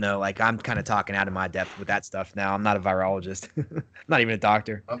 I don't know. Like I'm kind of talking out of my depth with that stuff now. I'm not a virologist. I'm not even a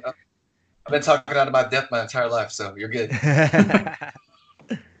doctor. I've been talking out of my depth my entire life, so you're good.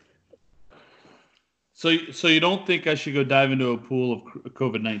 So you don't think I should go dive into a pool of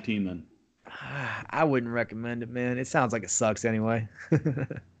COVID-19 then? I wouldn't recommend it, man. It sounds like it sucks anyway.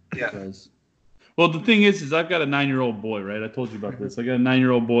 Yeah. Well, the thing is I've got a 9-year-old boy, right? I told you about this. I got a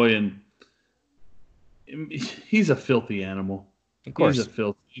 9-year-old boy, and he's a filthy animal. Of course.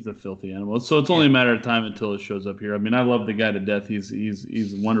 He's a filthy animal. So it's only a matter of time until it shows up here. I mean, I love the guy to death. He's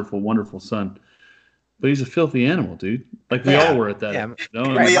a wonderful, wonderful son. But he's a filthy animal, dude. Like we all were at that age. You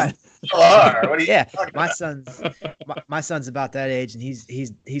know? Right. What are you Yeah, talking my about? my son's about that age, and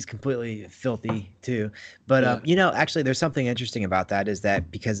he's completely filthy too. But actually, there's something interesting about that is that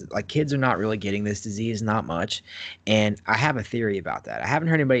because like kids are not really getting this disease, not much, and I have a theory about that. I haven't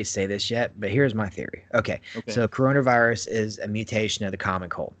heard anybody say this yet, but here's my theory. Okay. So coronavirus is a mutation of the common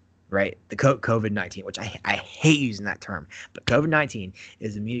cold. Right, the COVID-19, which I hate using that term, but COVID-19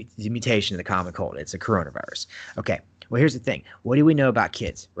 is a mutation of the common cold. It's a coronavirus. Okay, well, here's the thing. What do we know about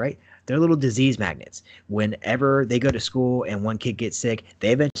kids, right? They're little disease magnets. Whenever they go to school and one kid gets sick,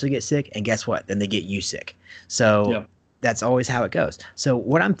 they eventually get sick, and guess what? Then they get you sick. So that's always how it goes. So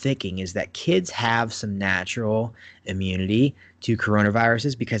what I'm thinking is that kids have some natural immunity to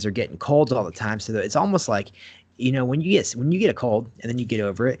coronaviruses because they're getting colds all the time. So it's almost like, when you get a cold and then you get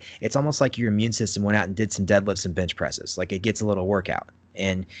over it, it's almost like your immune system went out and did some deadlifts and bench presses. Like it gets a little workout.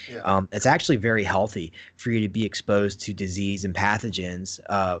 And it's actually very healthy for you to be exposed to disease and pathogens.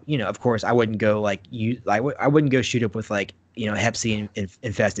 Of course, I wouldn't go I wouldn't go shoot up with Hep C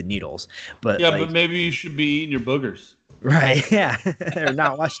infested needles. But but maybe you should be eating your boogers. Right. Yeah. Or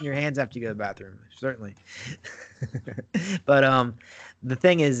not washing your hands after you go to the bathroom. Certainly. But the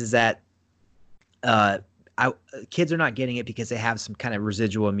thing is that kids are not getting it because they have some kind of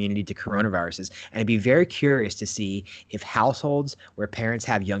residual immunity to coronaviruses. And I'd be very curious to see if households where parents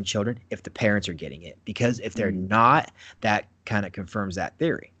have young children, if the parents are getting it. Because if they're not, that kind of confirms that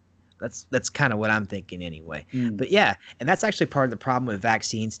theory. That's kind of what I'm thinking anyway. But yeah, and that's actually part of the problem with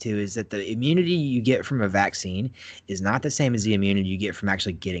vaccines too, is that the immunity you get from a vaccine is not the same as the immunity you get from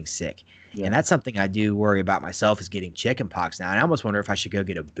actually getting sick. Yeah. And that's something I do worry about myself, is getting chickenpox now. And I almost wonder if I should go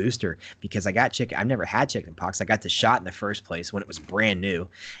get a booster because I've never had chickenpox. I got the shot in the first place when it was brand new.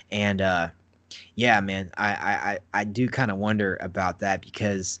 And yeah, man, I do kind of wonder about that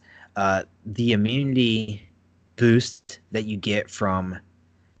because the immunity boost that you get from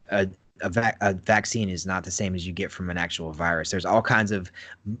a vaccine is not the same as you get from an actual virus. There's all kinds of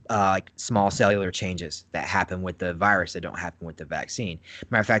small cellular changes that happen with the virus that don't happen with the vaccine.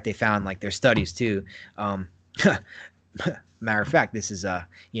 Matter of fact, they found their studies too. Matter of fact, this is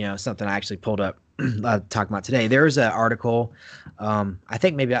something I actually pulled up talking about today. There was an article, I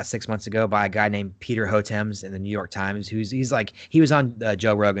think maybe about 6 months ago, by a guy named Peter Hotems in the New York Times. He was on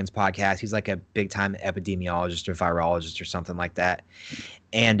Joe Rogan's podcast. He's like a big time epidemiologist or virologist or something like that.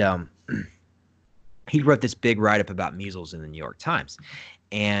 And he wrote this big write-up about measles in the New York Times,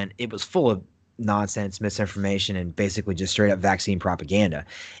 and it was full of nonsense, misinformation, and basically just straight up vaccine propaganda.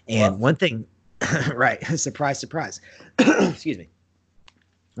 And one thing, right, surprise, surprise, excuse me.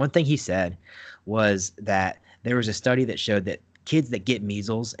 One thing he said was that there was a study that showed that kids that get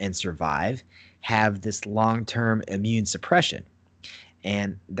measles and survive have this long-term immune suppression,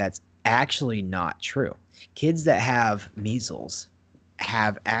 and that's actually not true. Kids that have measles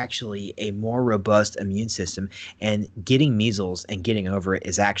have actually a more robust immune system, and getting measles and getting over it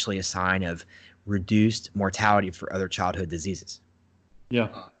is actually a sign of reduced mortality for other childhood diseases. Yeah.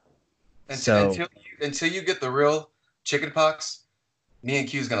 Until you get the real chickenpox, me and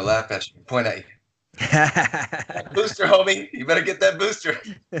Q's gonna laugh at you, point at you. Booster, homie, you better get that booster.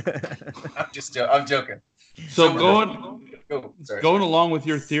 I'm joking. So going along with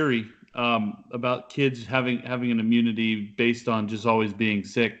your theory about kids having an immunity based on just always being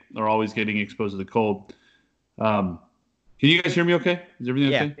sick or always getting exposed to the cold. Can you guys hear me okay? Is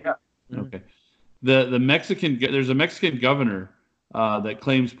everything okay? Yeah. Okay. There's a Mexican governor that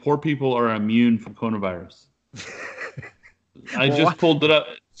claims poor people are immune from coronavirus. I just pulled it up.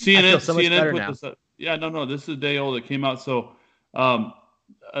 CNN put this up. Yeah, no, this is a day old. It came out. So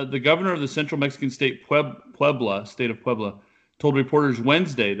the governor of the central Mexican state, state of Puebla, told reporters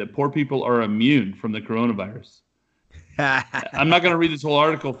Wednesday that poor people are immune from the coronavirus. I'm not going to read this whole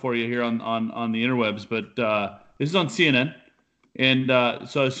article for you here on the interwebs, but this is on CNN. And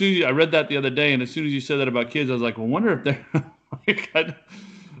so as soon as I read that the other day, and as soon as you said that about kids, I was like, well, wonder if they're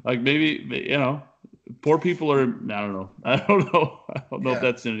like maybe, poor people are, I don't know. I don't know if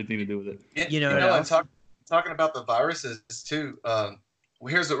that's anything to do with it. Talking about the viruses too,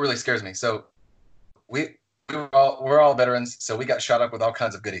 here's what really scares me. So we're all veterans, so we got shot up with all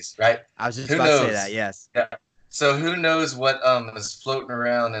kinds of goodies, right? I was just about to say that, yes. Yeah. So who knows what is floating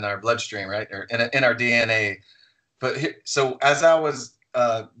around in our bloodstream, right, or in our DNA? But so as I was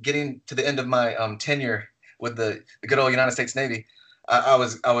getting to the end of my tenure with the good old United States Navy, I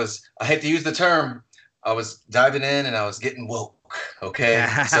hate to use the term, I was diving in and I was getting woke. broke. Okay,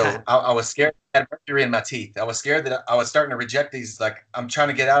 so I was scared. I had mercury in my teeth. I was scared that I was starting to reject these. Like I'm trying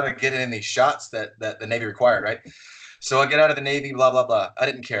to get out and get in these shots that the Navy required, right? So I get out of the Navy, blah blah blah. I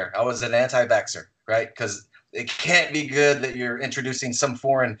didn't care. I was an anti-vaxxer, right? Because it can't be good that you're introducing some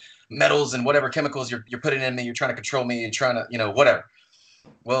foreign metals and whatever chemicals you're putting in me. You're trying to control me. You're trying to, whatever.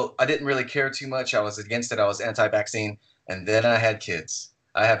 Well, I didn't really care too much. I was against it. I was anti-vaccine, and then I had kids.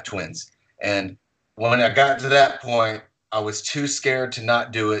 I have twins, and when I got to that point, I was too scared to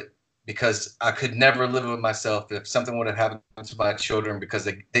not do it because I could never live with myself if something would have happened to my children because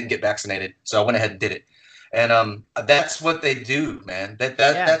they didn't get vaccinated. So I went ahead and did it. And that's what they do, man.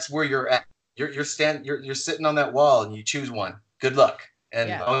 That's where you're at. You're sitting on that wall and you choose one. Good luck.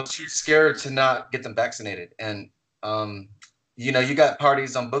 And I was too scared to not get them vaccinated. And you got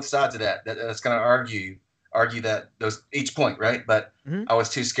parties on both sides of that's going to argue that those each point, right? But I was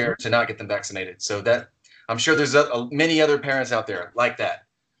too scared to not get them vaccinated. So that I'm sure there's many other parents out there like that.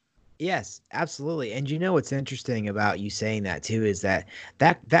 Yes, absolutely. And what's interesting about you saying that too is that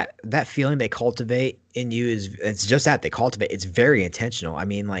feeling they cultivate in you it's just that they cultivate. It's very intentional. I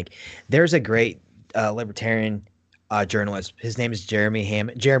mean, like there's a great libertarian journalist. His name is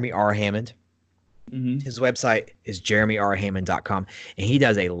Jeremy R. Hammond. Mm-hmm. His website is jeremyrhammond.com, and he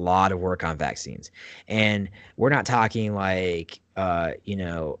does a lot of work on vaccines. And we're not talking like,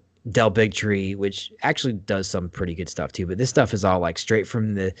 Del Bigtree, which actually does some pretty good stuff too. But this stuff is all like straight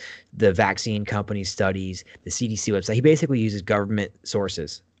from the vaccine company studies, the CDC website. He basically uses government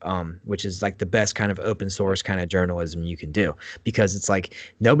sources, which is like the best kind of open source kind of journalism you can do, because it's like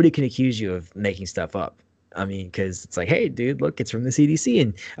nobody can accuse you of making stuff up. I mean, because it's like, hey, dude, look, it's from the CDC.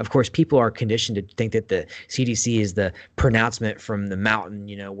 And of course, people are conditioned to think that the CDC is the pronouncement from the mountain,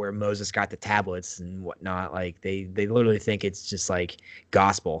 where Moses got the tablets and whatnot. Like they literally think it's just like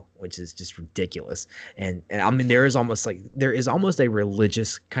gospel, which is just ridiculous. And I mean, there is almost a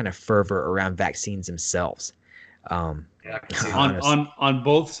religious kind of fervor around vaccines themselves. On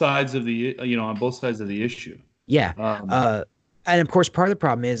both sides of the issue. Yeah. And of course, part of the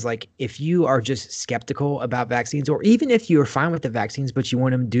problem is like if you are just skeptical about vaccines, or even if you're fine with the vaccines, but you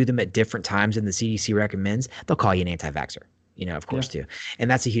want to do them at different times than the CDC recommends, they'll call you an anti-vaxxer, of course, too. And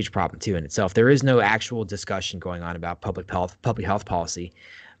that's a huge problem, too, in itself. There is no actual discussion going on about public health policy.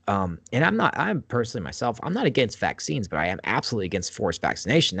 And I'm personally myself, I'm not against vaccines, but I am absolutely against forced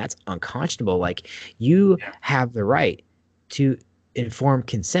vaccination. That's unconscionable. Like you have the right to informed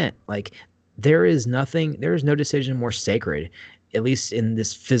consent. Like there is no decision more sacred, at least in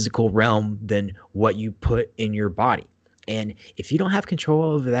this physical realm, than what you put in your body. And if you don't have control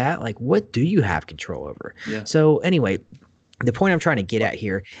over that, like what do you have control over? Yeah. So anyway, the point I'm trying to get at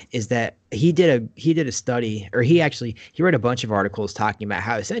here is that he did a study, or he wrote a bunch of articles talking about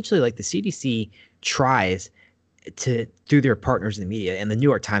how essentially like the CDC tries to, through their partners in the media, and the New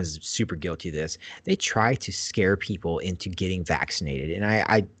York Times is super guilty of this, they try to scare people into getting vaccinated. And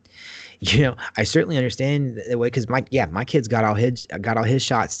I certainly understand the way, because my kids got all his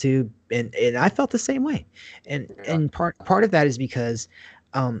shots too, and I felt the same way, and part of that is because,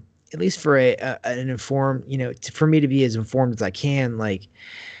 at least for an informed, for me to be as informed as I can, like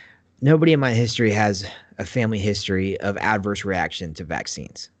nobody in my history has a family history of adverse reaction to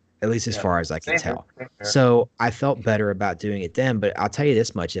vaccines, at least as far as I can tell. So I felt better about doing it then. But I'll tell you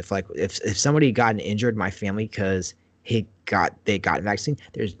this much: if somebody got injured in my family because they got a vaccine,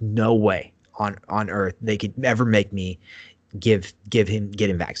 there's no way on earth they could ever make me get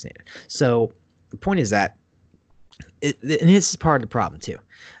him vaccinated. So the point is that and this is part of the problem too,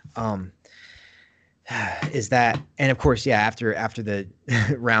 is that, and of course, after the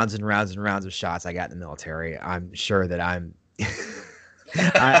rounds and rounds and rounds of shots I got in the military, I'm sure that I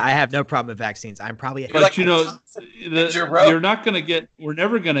have no problem with vaccines. I'm probably, but we're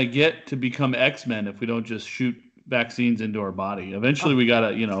never gonna get to become X-Men if we don't just shoot vaccines into our body. Eventually we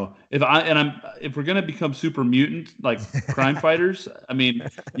gotta, if we're gonna become super mutant like crime fighters, I mean,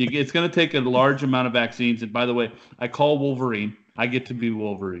 it's gonna take a large amount of vaccines. And by the way, I call Wolverine. I get to be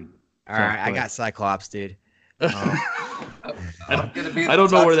Wolverine. All right, I got Cyclops, dude. I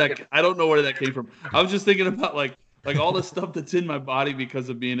don't know where that came from. I was just thinking about like all the stuff that's in my body because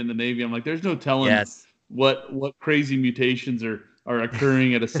of being in the Navy. I'm like, there's no telling what crazy mutations are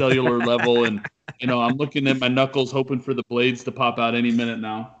occurring at a cellular level, and I'm looking at my knuckles hoping for the blades to pop out any minute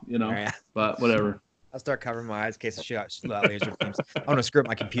now, but whatever. I'll start covering my eyes in case I shoot out laser beams. I want to screw up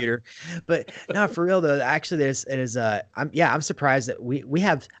my computer. But no, for real though, actually I'm surprised that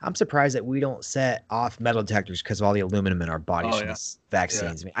I'm surprised that we don't set off metal detectors because of all the aluminum in our bodies from these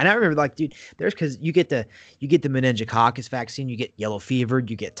vaccines. Yeah. And I remember like, dude, there's because you get the meningococcus vaccine, you get yellow fever,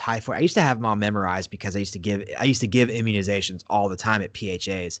 you get typhoid. I used to have them all memorized because I used to give immunizations all the time at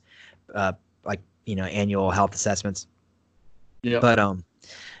PHAs, annual health assessments. Yeah. But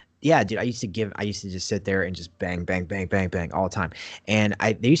yeah, dude, I used to just sit there and just bang, bang, bang, bang, bang all the time. And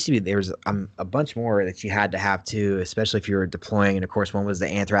there was a bunch more that you had to have too, especially if you were deploying. And of course, one was the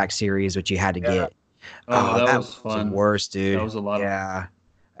anthrax series, which you had to get. Oh, that was fun. The worst, dude. That was a lot.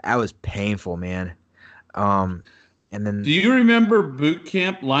 That was painful, man. And then, do you remember boot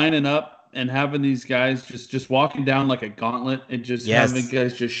camp lining up and having these guys just walking down like a gauntlet and just having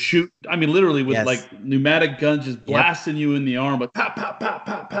guys just shoot? I mean, literally with like pneumatic guns just blasting you in the arm, like pop, pop, pop,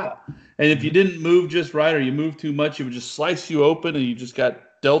 pop, pop. And if you didn't move just right or you moved too much, it would just slice you open and you just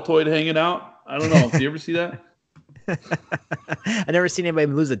got deltoid hanging out. I don't know. Do you ever see that? I never seen anybody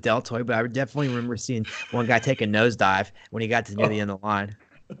lose a deltoid, but I definitely remember seeing one guy take a nosedive when he got to near the end of the line.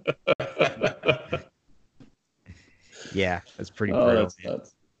 Yeah, that's pretty brutal.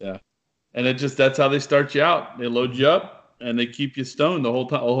 Yeah. And that's how they start you out. They load you up and they keep you stoned the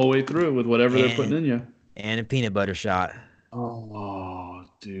whole way through with whatever they're putting in you. And a peanut butter shot. Oh,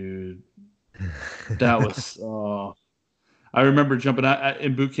 dude. That was I remember jumping out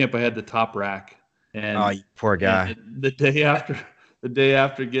in boot camp. I had the top rack. And you poor guy. The day after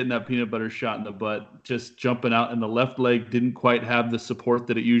getting that peanut butter shot in the butt, just jumping out, and the left leg didn't quite have the support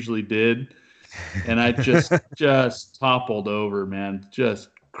that it usually did. And I just toppled over, man. Just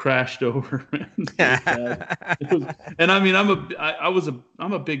crashed over, man. And I mean, I'm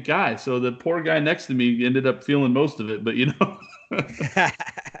a big guy, so the poor guy next to me ended up feeling most of it. But you know,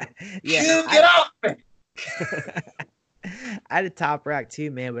 get off me. I had a top rack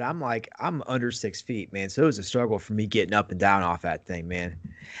too, man, but I'm under 6 feet, man. So it was a struggle for me getting up and down off that thing, man.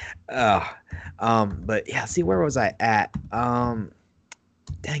 But yeah, see, where was I at? Dang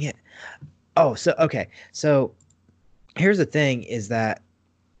it. Oh, so okay. So here's the thing is that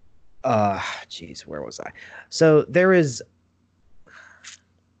where was I? So there is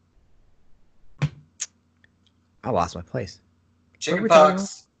I lost my place.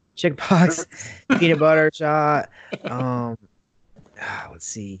 Chickenpox, peanut butter shot. Let's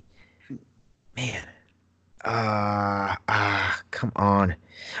see, man. Come on.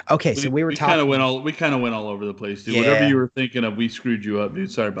 Okay, so we kind of went all over the place, dude. Yeah. Whatever you were thinking of, we screwed you up,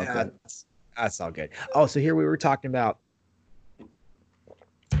 dude. Sorry about that. That's all good. Oh, so here we were talking about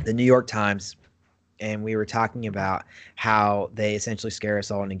the New York Times, and we were talking about how they essentially scare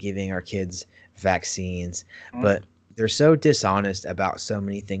us all into giving our kids vaccines, but they're so dishonest about so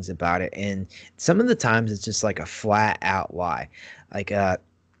many things about it. And some of the times it's just like a flat out lie. Like,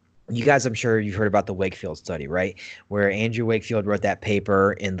 you guys, I'm sure you've heard about the Wakefield study, right? Where Andrew Wakefield wrote that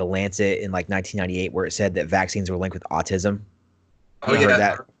paper in the Lancet in like 1998, where it said that vaccines were linked with autism. Oh, yeah.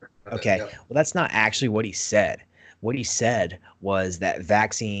 That? Okay. Yeah. Well, that's not actually what he said. What he said was that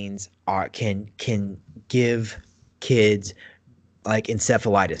vaccines can give kids like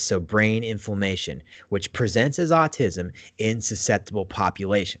encephalitis, so brain inflammation, which presents as autism in susceptible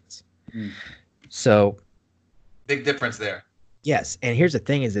populations. So big difference there. Yes, and here's the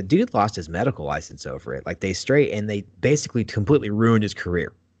thing: is the dude lost his medical license over it. Like they basically completely ruined his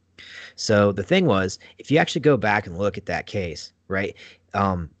career. So the thing was, if you actually go back and look at that case, right?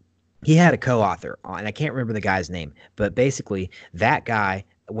 He had a co-author, and I can't remember the guy's name, but basically that guy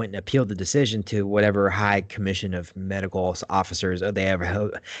went and appealed the decision to whatever high commission of medical officers they ever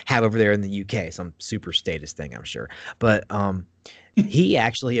have over there in the UK, some super status thing, I'm sure. But he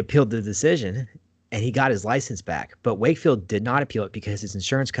actually appealed the decision, and he got his license back. But Wakefield did not appeal it because his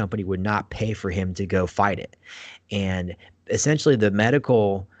insurance company would not pay for him to go fight it. And essentially the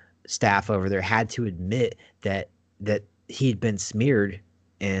medical staff over there had to admit that he'd been smeared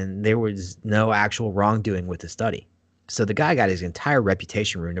and there was no actual wrongdoing with the study. So the guy got his entire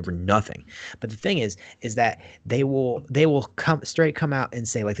reputation ruined over nothing. But the thing is that they will come out and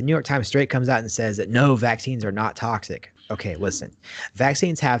say, like the New York Times straight comes out and says that no, vaccines are not toxic. Okay, listen,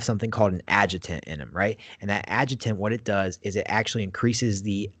 vaccines have something called an adjutant in them, right? And that adjutant, what it does is it actually increases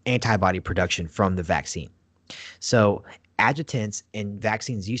the antibody production from the vaccine. So adjutants in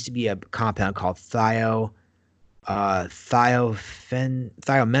vaccines used to be a compound called thiomental, I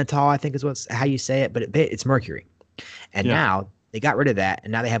think is how you say it, but it's mercury. And now they got rid of that,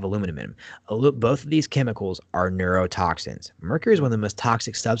 and now they have aluminum in them. Both of these chemicals are neurotoxins. Mercury is one of the most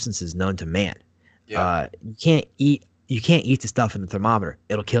toxic substances known to man. Yeah. You can't eat the stuff in the thermometer;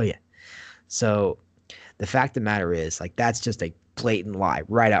 it'll kill you. So The fact of the matter is, like, that's just a blatant lie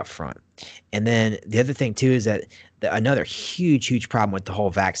right out front. And then the other thing too is that another huge problem with the whole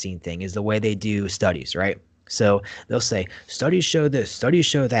vaccine thing is the way they do studies, right? So they'll say studies show this, studies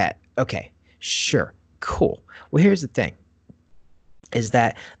show that. Okay, sure, cool. Well, here's the thing: is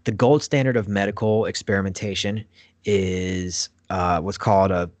that the gold standard of medical experimentation is what's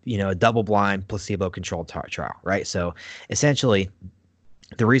called a double-blind placebo-controlled trial, right? So essentially,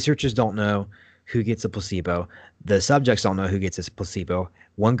 the researchers don't know who gets a placebo. The subjects don't know who gets a placebo.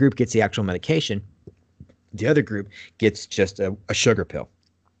 One group gets the actual medication. The other group gets just a sugar pill,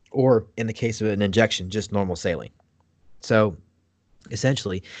 or in the case of an injection, just normal saline. So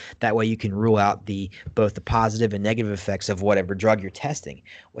essentially, that way you can rule out both the positive and negative effects of whatever drug you're testing.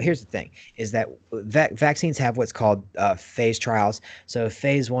 Well, here's the thing: is that vaccines have what's called phase trials. So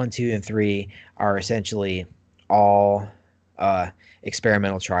phase 1, 2, and 3 are essentially all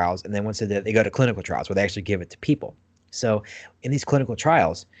experimental trials, and then once they go to clinical trials where they actually give it to people. So in these clinical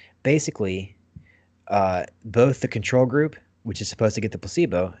trials, basically, both the control group, which is supposed to get the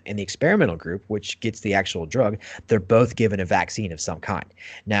placebo, and the experimental group, which gets the actual drug, they're both given a vaccine of some kind.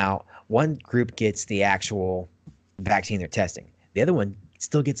 Now, one group gets the actual vaccine they're testing. The other one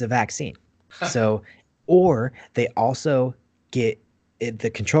still gets a vaccine. So, or they also get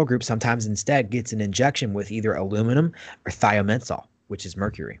the control group sometimes instead gets an injection with either aluminum or thiamensol, which is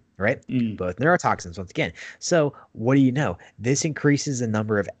mercury, right? Both neurotoxins, once again. So what do you know? This increases the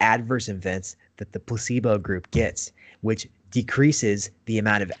number of adverse events that the placebo group gets, which decreases the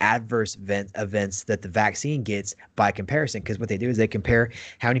amount of adverse events that the vaccine gets by comparison. Because what they do is they compare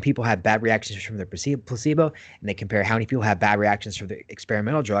how many people have bad reactions from the placebo, and they compare how many people have bad reactions from the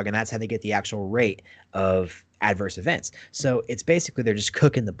experimental drug, and that's how they get the actual rate of adverse events. So it's basically they're just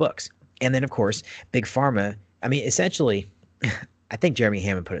cooking the books. And then, of course, Big Pharma, I mean, essentially, I think Jeremy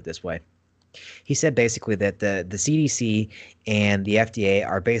Hammond put it this way. He said basically that the CDC and the FDA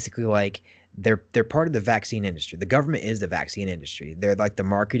are basically like, they're part of the vaccine industry. The government is the vaccine industry. They're like the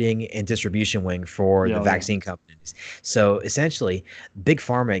marketing and distribution wing for the vaccine companies. So essentially, Big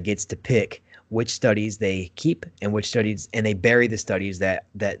Pharma gets to pick which studies they keep and which studies, and they bury the studies that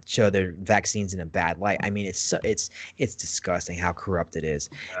show their vaccines in a bad light. I mean, it's disgusting how corrupt it is.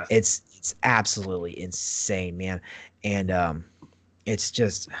 It's absolutely insane, man. And it's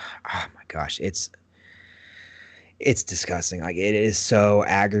just, oh my gosh, it's disgusting. Like, it is so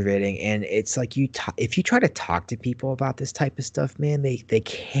aggravating. And it's like if you try to talk to people about this type of stuff, man, they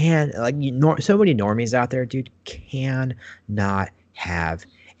can, like, so many normies out there, dude, cannot have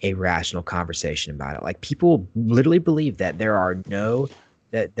a rational conversation about it. Like, people literally believe that there are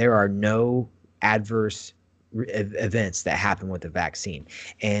no adverse events that happen with the vaccine.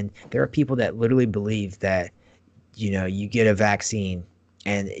 And there are people that literally believe that, you get a vaccine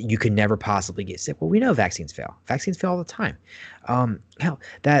and you can never possibly get sick. Well, we know vaccines fail. Vaccines fail all the time. Hell,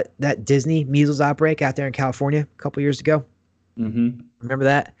 that Disney measles outbreak out there in California a couple years ago. Mm-hmm. Remember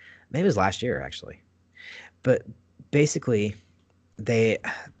that? Maybe it was last year, actually. But basically, there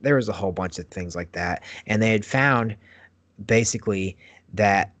was a whole bunch of things like that, and they had found basically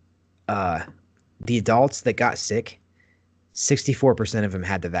that the adults that got sick, 64% of them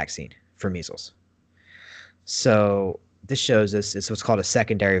had the vaccine for measles. So this shows us it's what's called a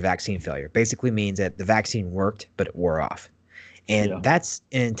secondary vaccine failure. Basically means that the vaccine worked, but it wore off. And that's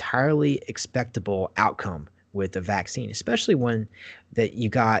an entirely expectable outcome with a vaccine, especially one that you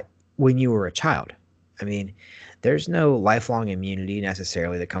got when you were a child. I mean, there's no lifelong immunity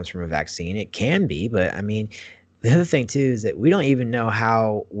necessarily that comes from a vaccine. It can be, but I mean, the other thing too is that we don't even know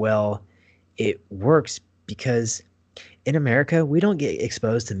how well it works, because in America, we don't get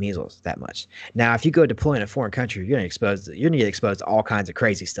exposed to measles that much. Now, if you go deploy in a foreign country, you're gonna get exposed to all kinds of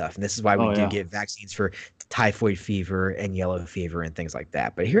crazy stuff. And this is why we do get vaccines for typhoid fever and yellow fever and things like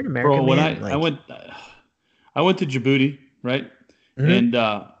that. But here in America, bro, I went to Djibouti, right? Mm-hmm.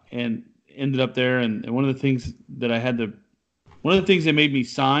 And ended up there, and one of the things they made me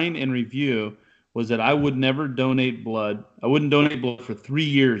sign and review was that I would never donate blood. I wouldn't donate blood for 3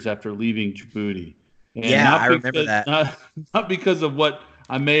 years after leaving Djibouti. And I remember that. Not because of what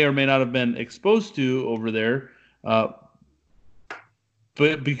I may or may not have been exposed to over there, but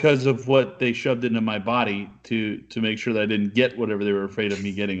because of what they shoved into my body to make sure that I didn't get whatever they were afraid of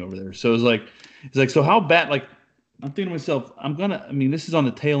me getting over there. So it's like, so how bad? Like, I'm thinking to myself, this is on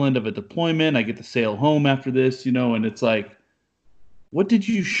the tail end of a deployment. I get to sail home after this, and it's like, what did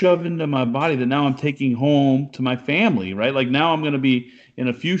you shove into my body that now I'm taking home to my family, right? Like, now I'm going to be, in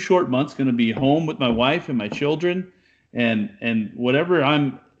a few short months, going to be home with my wife and my children, and whatever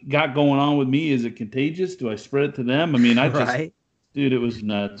I'm got going on with me, is it contagious? Do I spread it to them? I mean, Dude, it was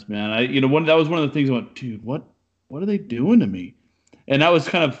nuts, man. That was one of the things I went, dude, what are they doing to me? And that was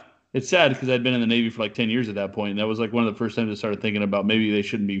kind of, it's sad because I'd been in the Navy for like 10 years at that point, and that was like one of the first times I started thinking about maybe they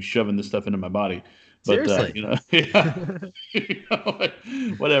shouldn't be shoving this stuff into my body. But Seriously. yeah,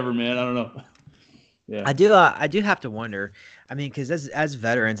 whatever, man. I don't know. Yeah. I do have to wonder. I mean, because as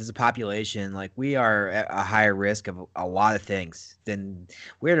veterans, as a population, like we are at a higher risk of a lot of things than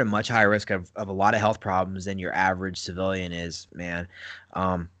we're at a much higher risk of a lot of health problems than your average civilian is, man.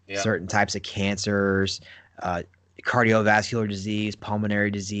 Yeah. Certain types of cancers, uh, cardiovascular disease,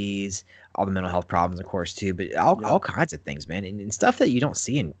 pulmonary disease, all the mental health problems, of course, too, but all kinds of things, man, and stuff that you don't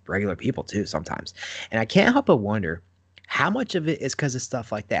see in regular people too sometimes. And I can't help but wonder how much of it is because of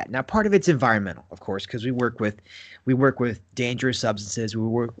stuff like that. Now, part of it's environmental, of course, because we work with dangerous substances. We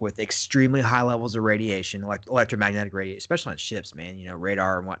work with extremely high levels of radiation, like electromagnetic radiation, especially on ships, man. You know,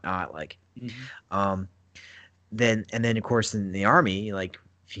 radar and whatnot. Like, um, then of course in the army, like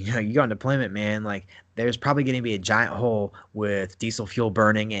you go on deployment, man. Like, there's probably going to be a giant hole with diesel fuel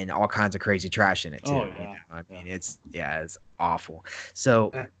burning and all kinds of crazy trash in it too. Oh, You yeah. know? I mean, it's awful.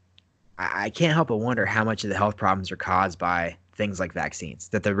 So I can't help but wonder how much of the health problems are caused by things like vaccines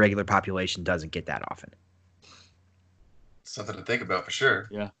that the regular population doesn't get that often. Something to think about for sure.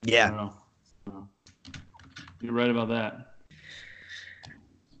 Yeah. I Yeah. don't know. You're right about that.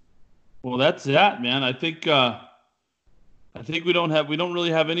 Well, that's that, man. I think we don't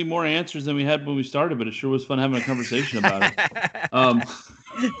really have any more answers than we had when we started, but it sure was fun having a conversation about it.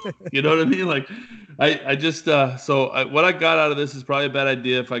 You know what I mean? Like, I just what I got out of this is probably a bad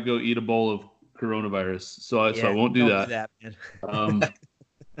idea if I go eat a bowl of coronavirus. So I won't do don't that. Man.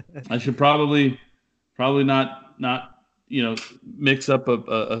 I should probably not mix up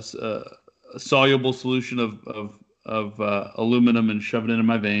a soluble solution of aluminum and shove it into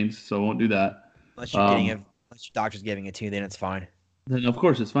my veins. So I won't do that. Unless your doctor's giving it to you, then it's fine. Then of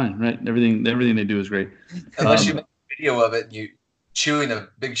course it's fine, right? Everything they do is great. Unless you make a video of it, you chewing a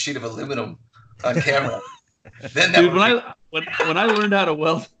big sheet of aluminum on camera. Then dude, when I learned how to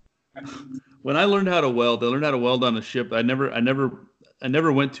weld, I learned how to weld on a ship. I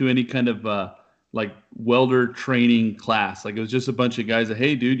never went to any kind of like welder training class. Like, it was just a bunch of guys that,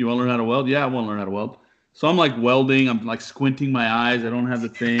 hey, dude, you want to learn how to weld? Yeah, I want to learn how to weld. So I'm like welding. I'm like squinting my eyes. I don't have the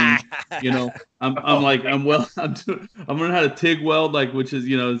thing, I'm learning how to TIG weld, like, which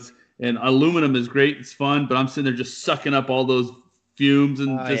is, and aluminum is great. It's fun, but I'm sitting there just sucking up all those fumes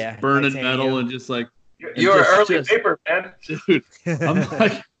and burning metal and just like. You're an early paper, man. Dude, I'm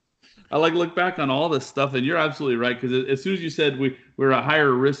like, I look back on all this stuff, and you're absolutely right, because as soon as you said we're a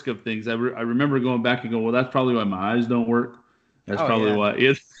higher risk of things, I remember going back and going, well, that's probably why my eyes don't work. That's probably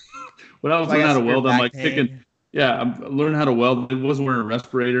why. When I was learning how to weld, I'm like I'm learning how to weld. I wasn't wearing a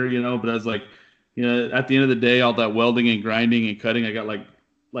respirator, but I was like, at the end of the day, all that welding and grinding and cutting, I got like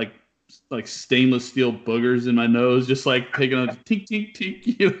stainless steel boogers in my nose, just like taking a tink, tink,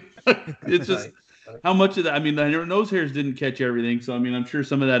 tink. It's just how much of that. I mean, the nose hairs didn't catch everything, so I mean, I'm sure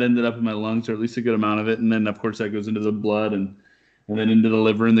some of that ended up in my lungs, or at least a good amount of it, and then of course that goes into the blood and then into the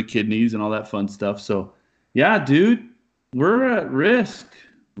liver and the kidneys and all that fun stuff. So, yeah, dude, we're at risk.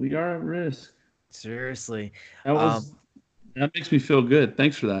 We are at risk. Seriously. That makes me feel good.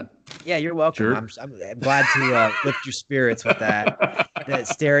 Thanks for that. Yeah, you're welcome. Sure. I'm glad to lift your spirits with that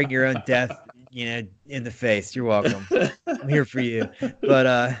staring your own death, in the face. You're welcome. I'm here for you. But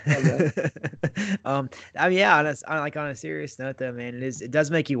I mean, on a serious note, though, man, it does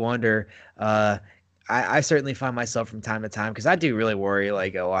make you wonder. I certainly find myself from time to time, because I do really worry,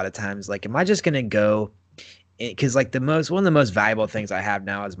 like, a lot of times, like, am I just gonna go? Because like one of the most valuable things I have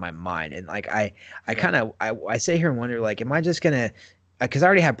now is my mind, and like I sit here and wonder, like, am I just gonna? Because I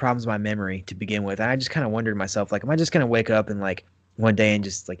already have problems with my memory to begin with, and I just kind of wondered myself, like, am I just gonna wake up and like one day and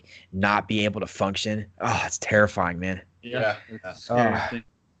just like not be able to function? Oh, it's terrifying, man. Yeah. It's a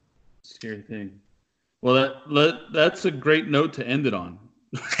scary thing. Well, that's a great note to end it on.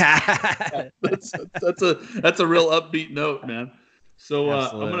 that's a real upbeat note, man. So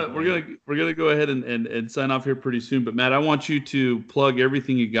we're gonna go ahead and sign off here pretty soon. But Matt, I want you to plug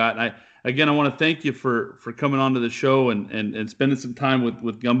everything you got. And I want to thank you for coming on to the show and spending some time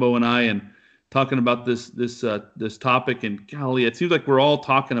with Gumbo and I and talking about this topic. And golly, it seems like we're all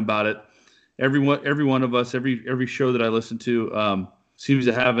talking about it. Every one of us, every show that I listen to seems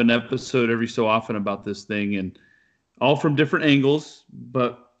to have an episode every so often about this thing, and all from different angles.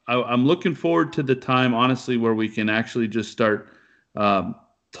 But I'm looking forward to the time, honestly, where we can actually just start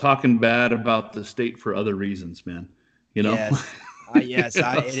talking bad about the state for other reasons, man. Yes,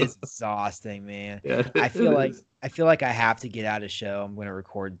 it is exhausting, man. Yeah, I feel like I have to get out a show. I'm going to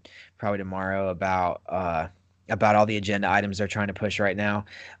record probably tomorrow about about all the agenda items they're trying to push right now.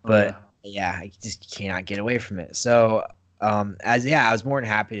 But yeah, I just cannot get away from it. So I was more than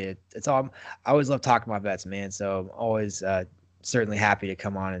happy to. I always love talking about bets, man. So I'm always certainly happy to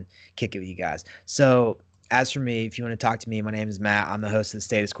come on and kick it with you guys. So as for me, if you want to talk to me, my name is Matt. I'm the host of the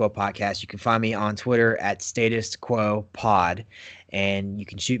Status Quo podcast. You can find me on Twitter at Status Quo Pod, and you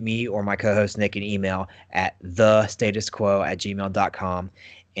can shoot me or my co-host Nick an email at thestatusquo@gmail.com.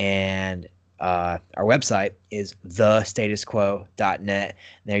 And our website is thestatusquo.net.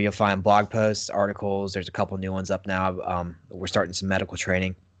 There you'll find blog posts, articles. There's a couple new ones up now. We're starting some medical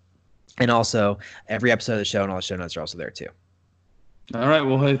training. And also, every episode of the show and all the show notes are also there too. All right.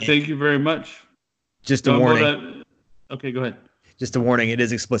 Well, hey, thank you very much. Just a warning. Okay, go ahead. Just a warning. It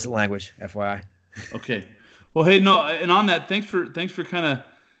is explicit language, FYI. Okay. Well, hey, no, and on that, thanks for kind of,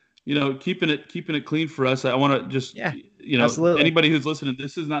 keeping it clean for us. I want to just, absolutely. Anybody who's listening,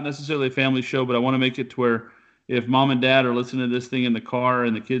 this is not necessarily a family show, but I want to make it to where if mom and dad are listening to this thing in the car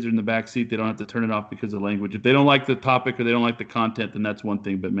and the kids are in the back seat, they don't have to turn it off because of language. If they don't like the topic or they don't like the content, then that's one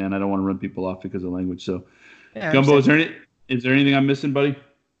thing. But man, I don't want to run people off because of language. So, Gumbo, is there anything I'm missing, buddy?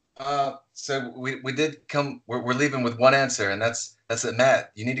 So we did come. We're leaving with one answer, and that's it,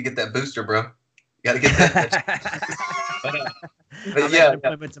 Matt. You need to get that booster, bro. You got to get that. But yeah,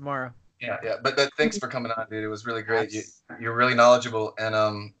 appointment tomorrow. Yeah. But thanks for coming on, dude. It was really great. You're really knowledgeable, and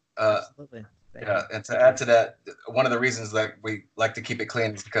absolutely. And to add to that, one of the reasons that we like to keep it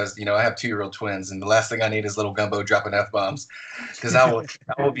clean is because I have 2-year-old twins, and the last thing I need is little Gumbo dropping F-bombs, because I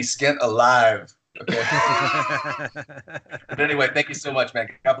will be skint alive. Okay. But anyway, thank you so much, man.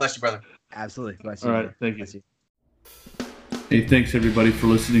 God bless you, brother. Absolutely. Bless you. All right. Thank you. Hey, thanks everybody for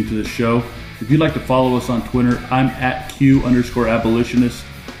listening to the show. If you'd like to follow us on Twitter, I'm at Q_abolitionist.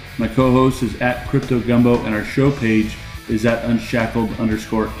 My co-host is at Crypto Gumbo, and our show page is at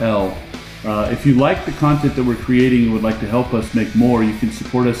Unshackled_L. If you like the content that we're creating and would like to help us make more, you can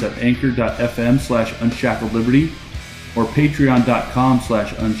support us at anchor.fm/unshackledliberty or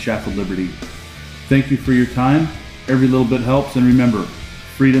patreon.com/unshackledliberty. Thank you for your time. Every little bit helps, and remember,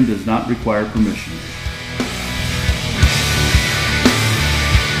 freedom does not require permission.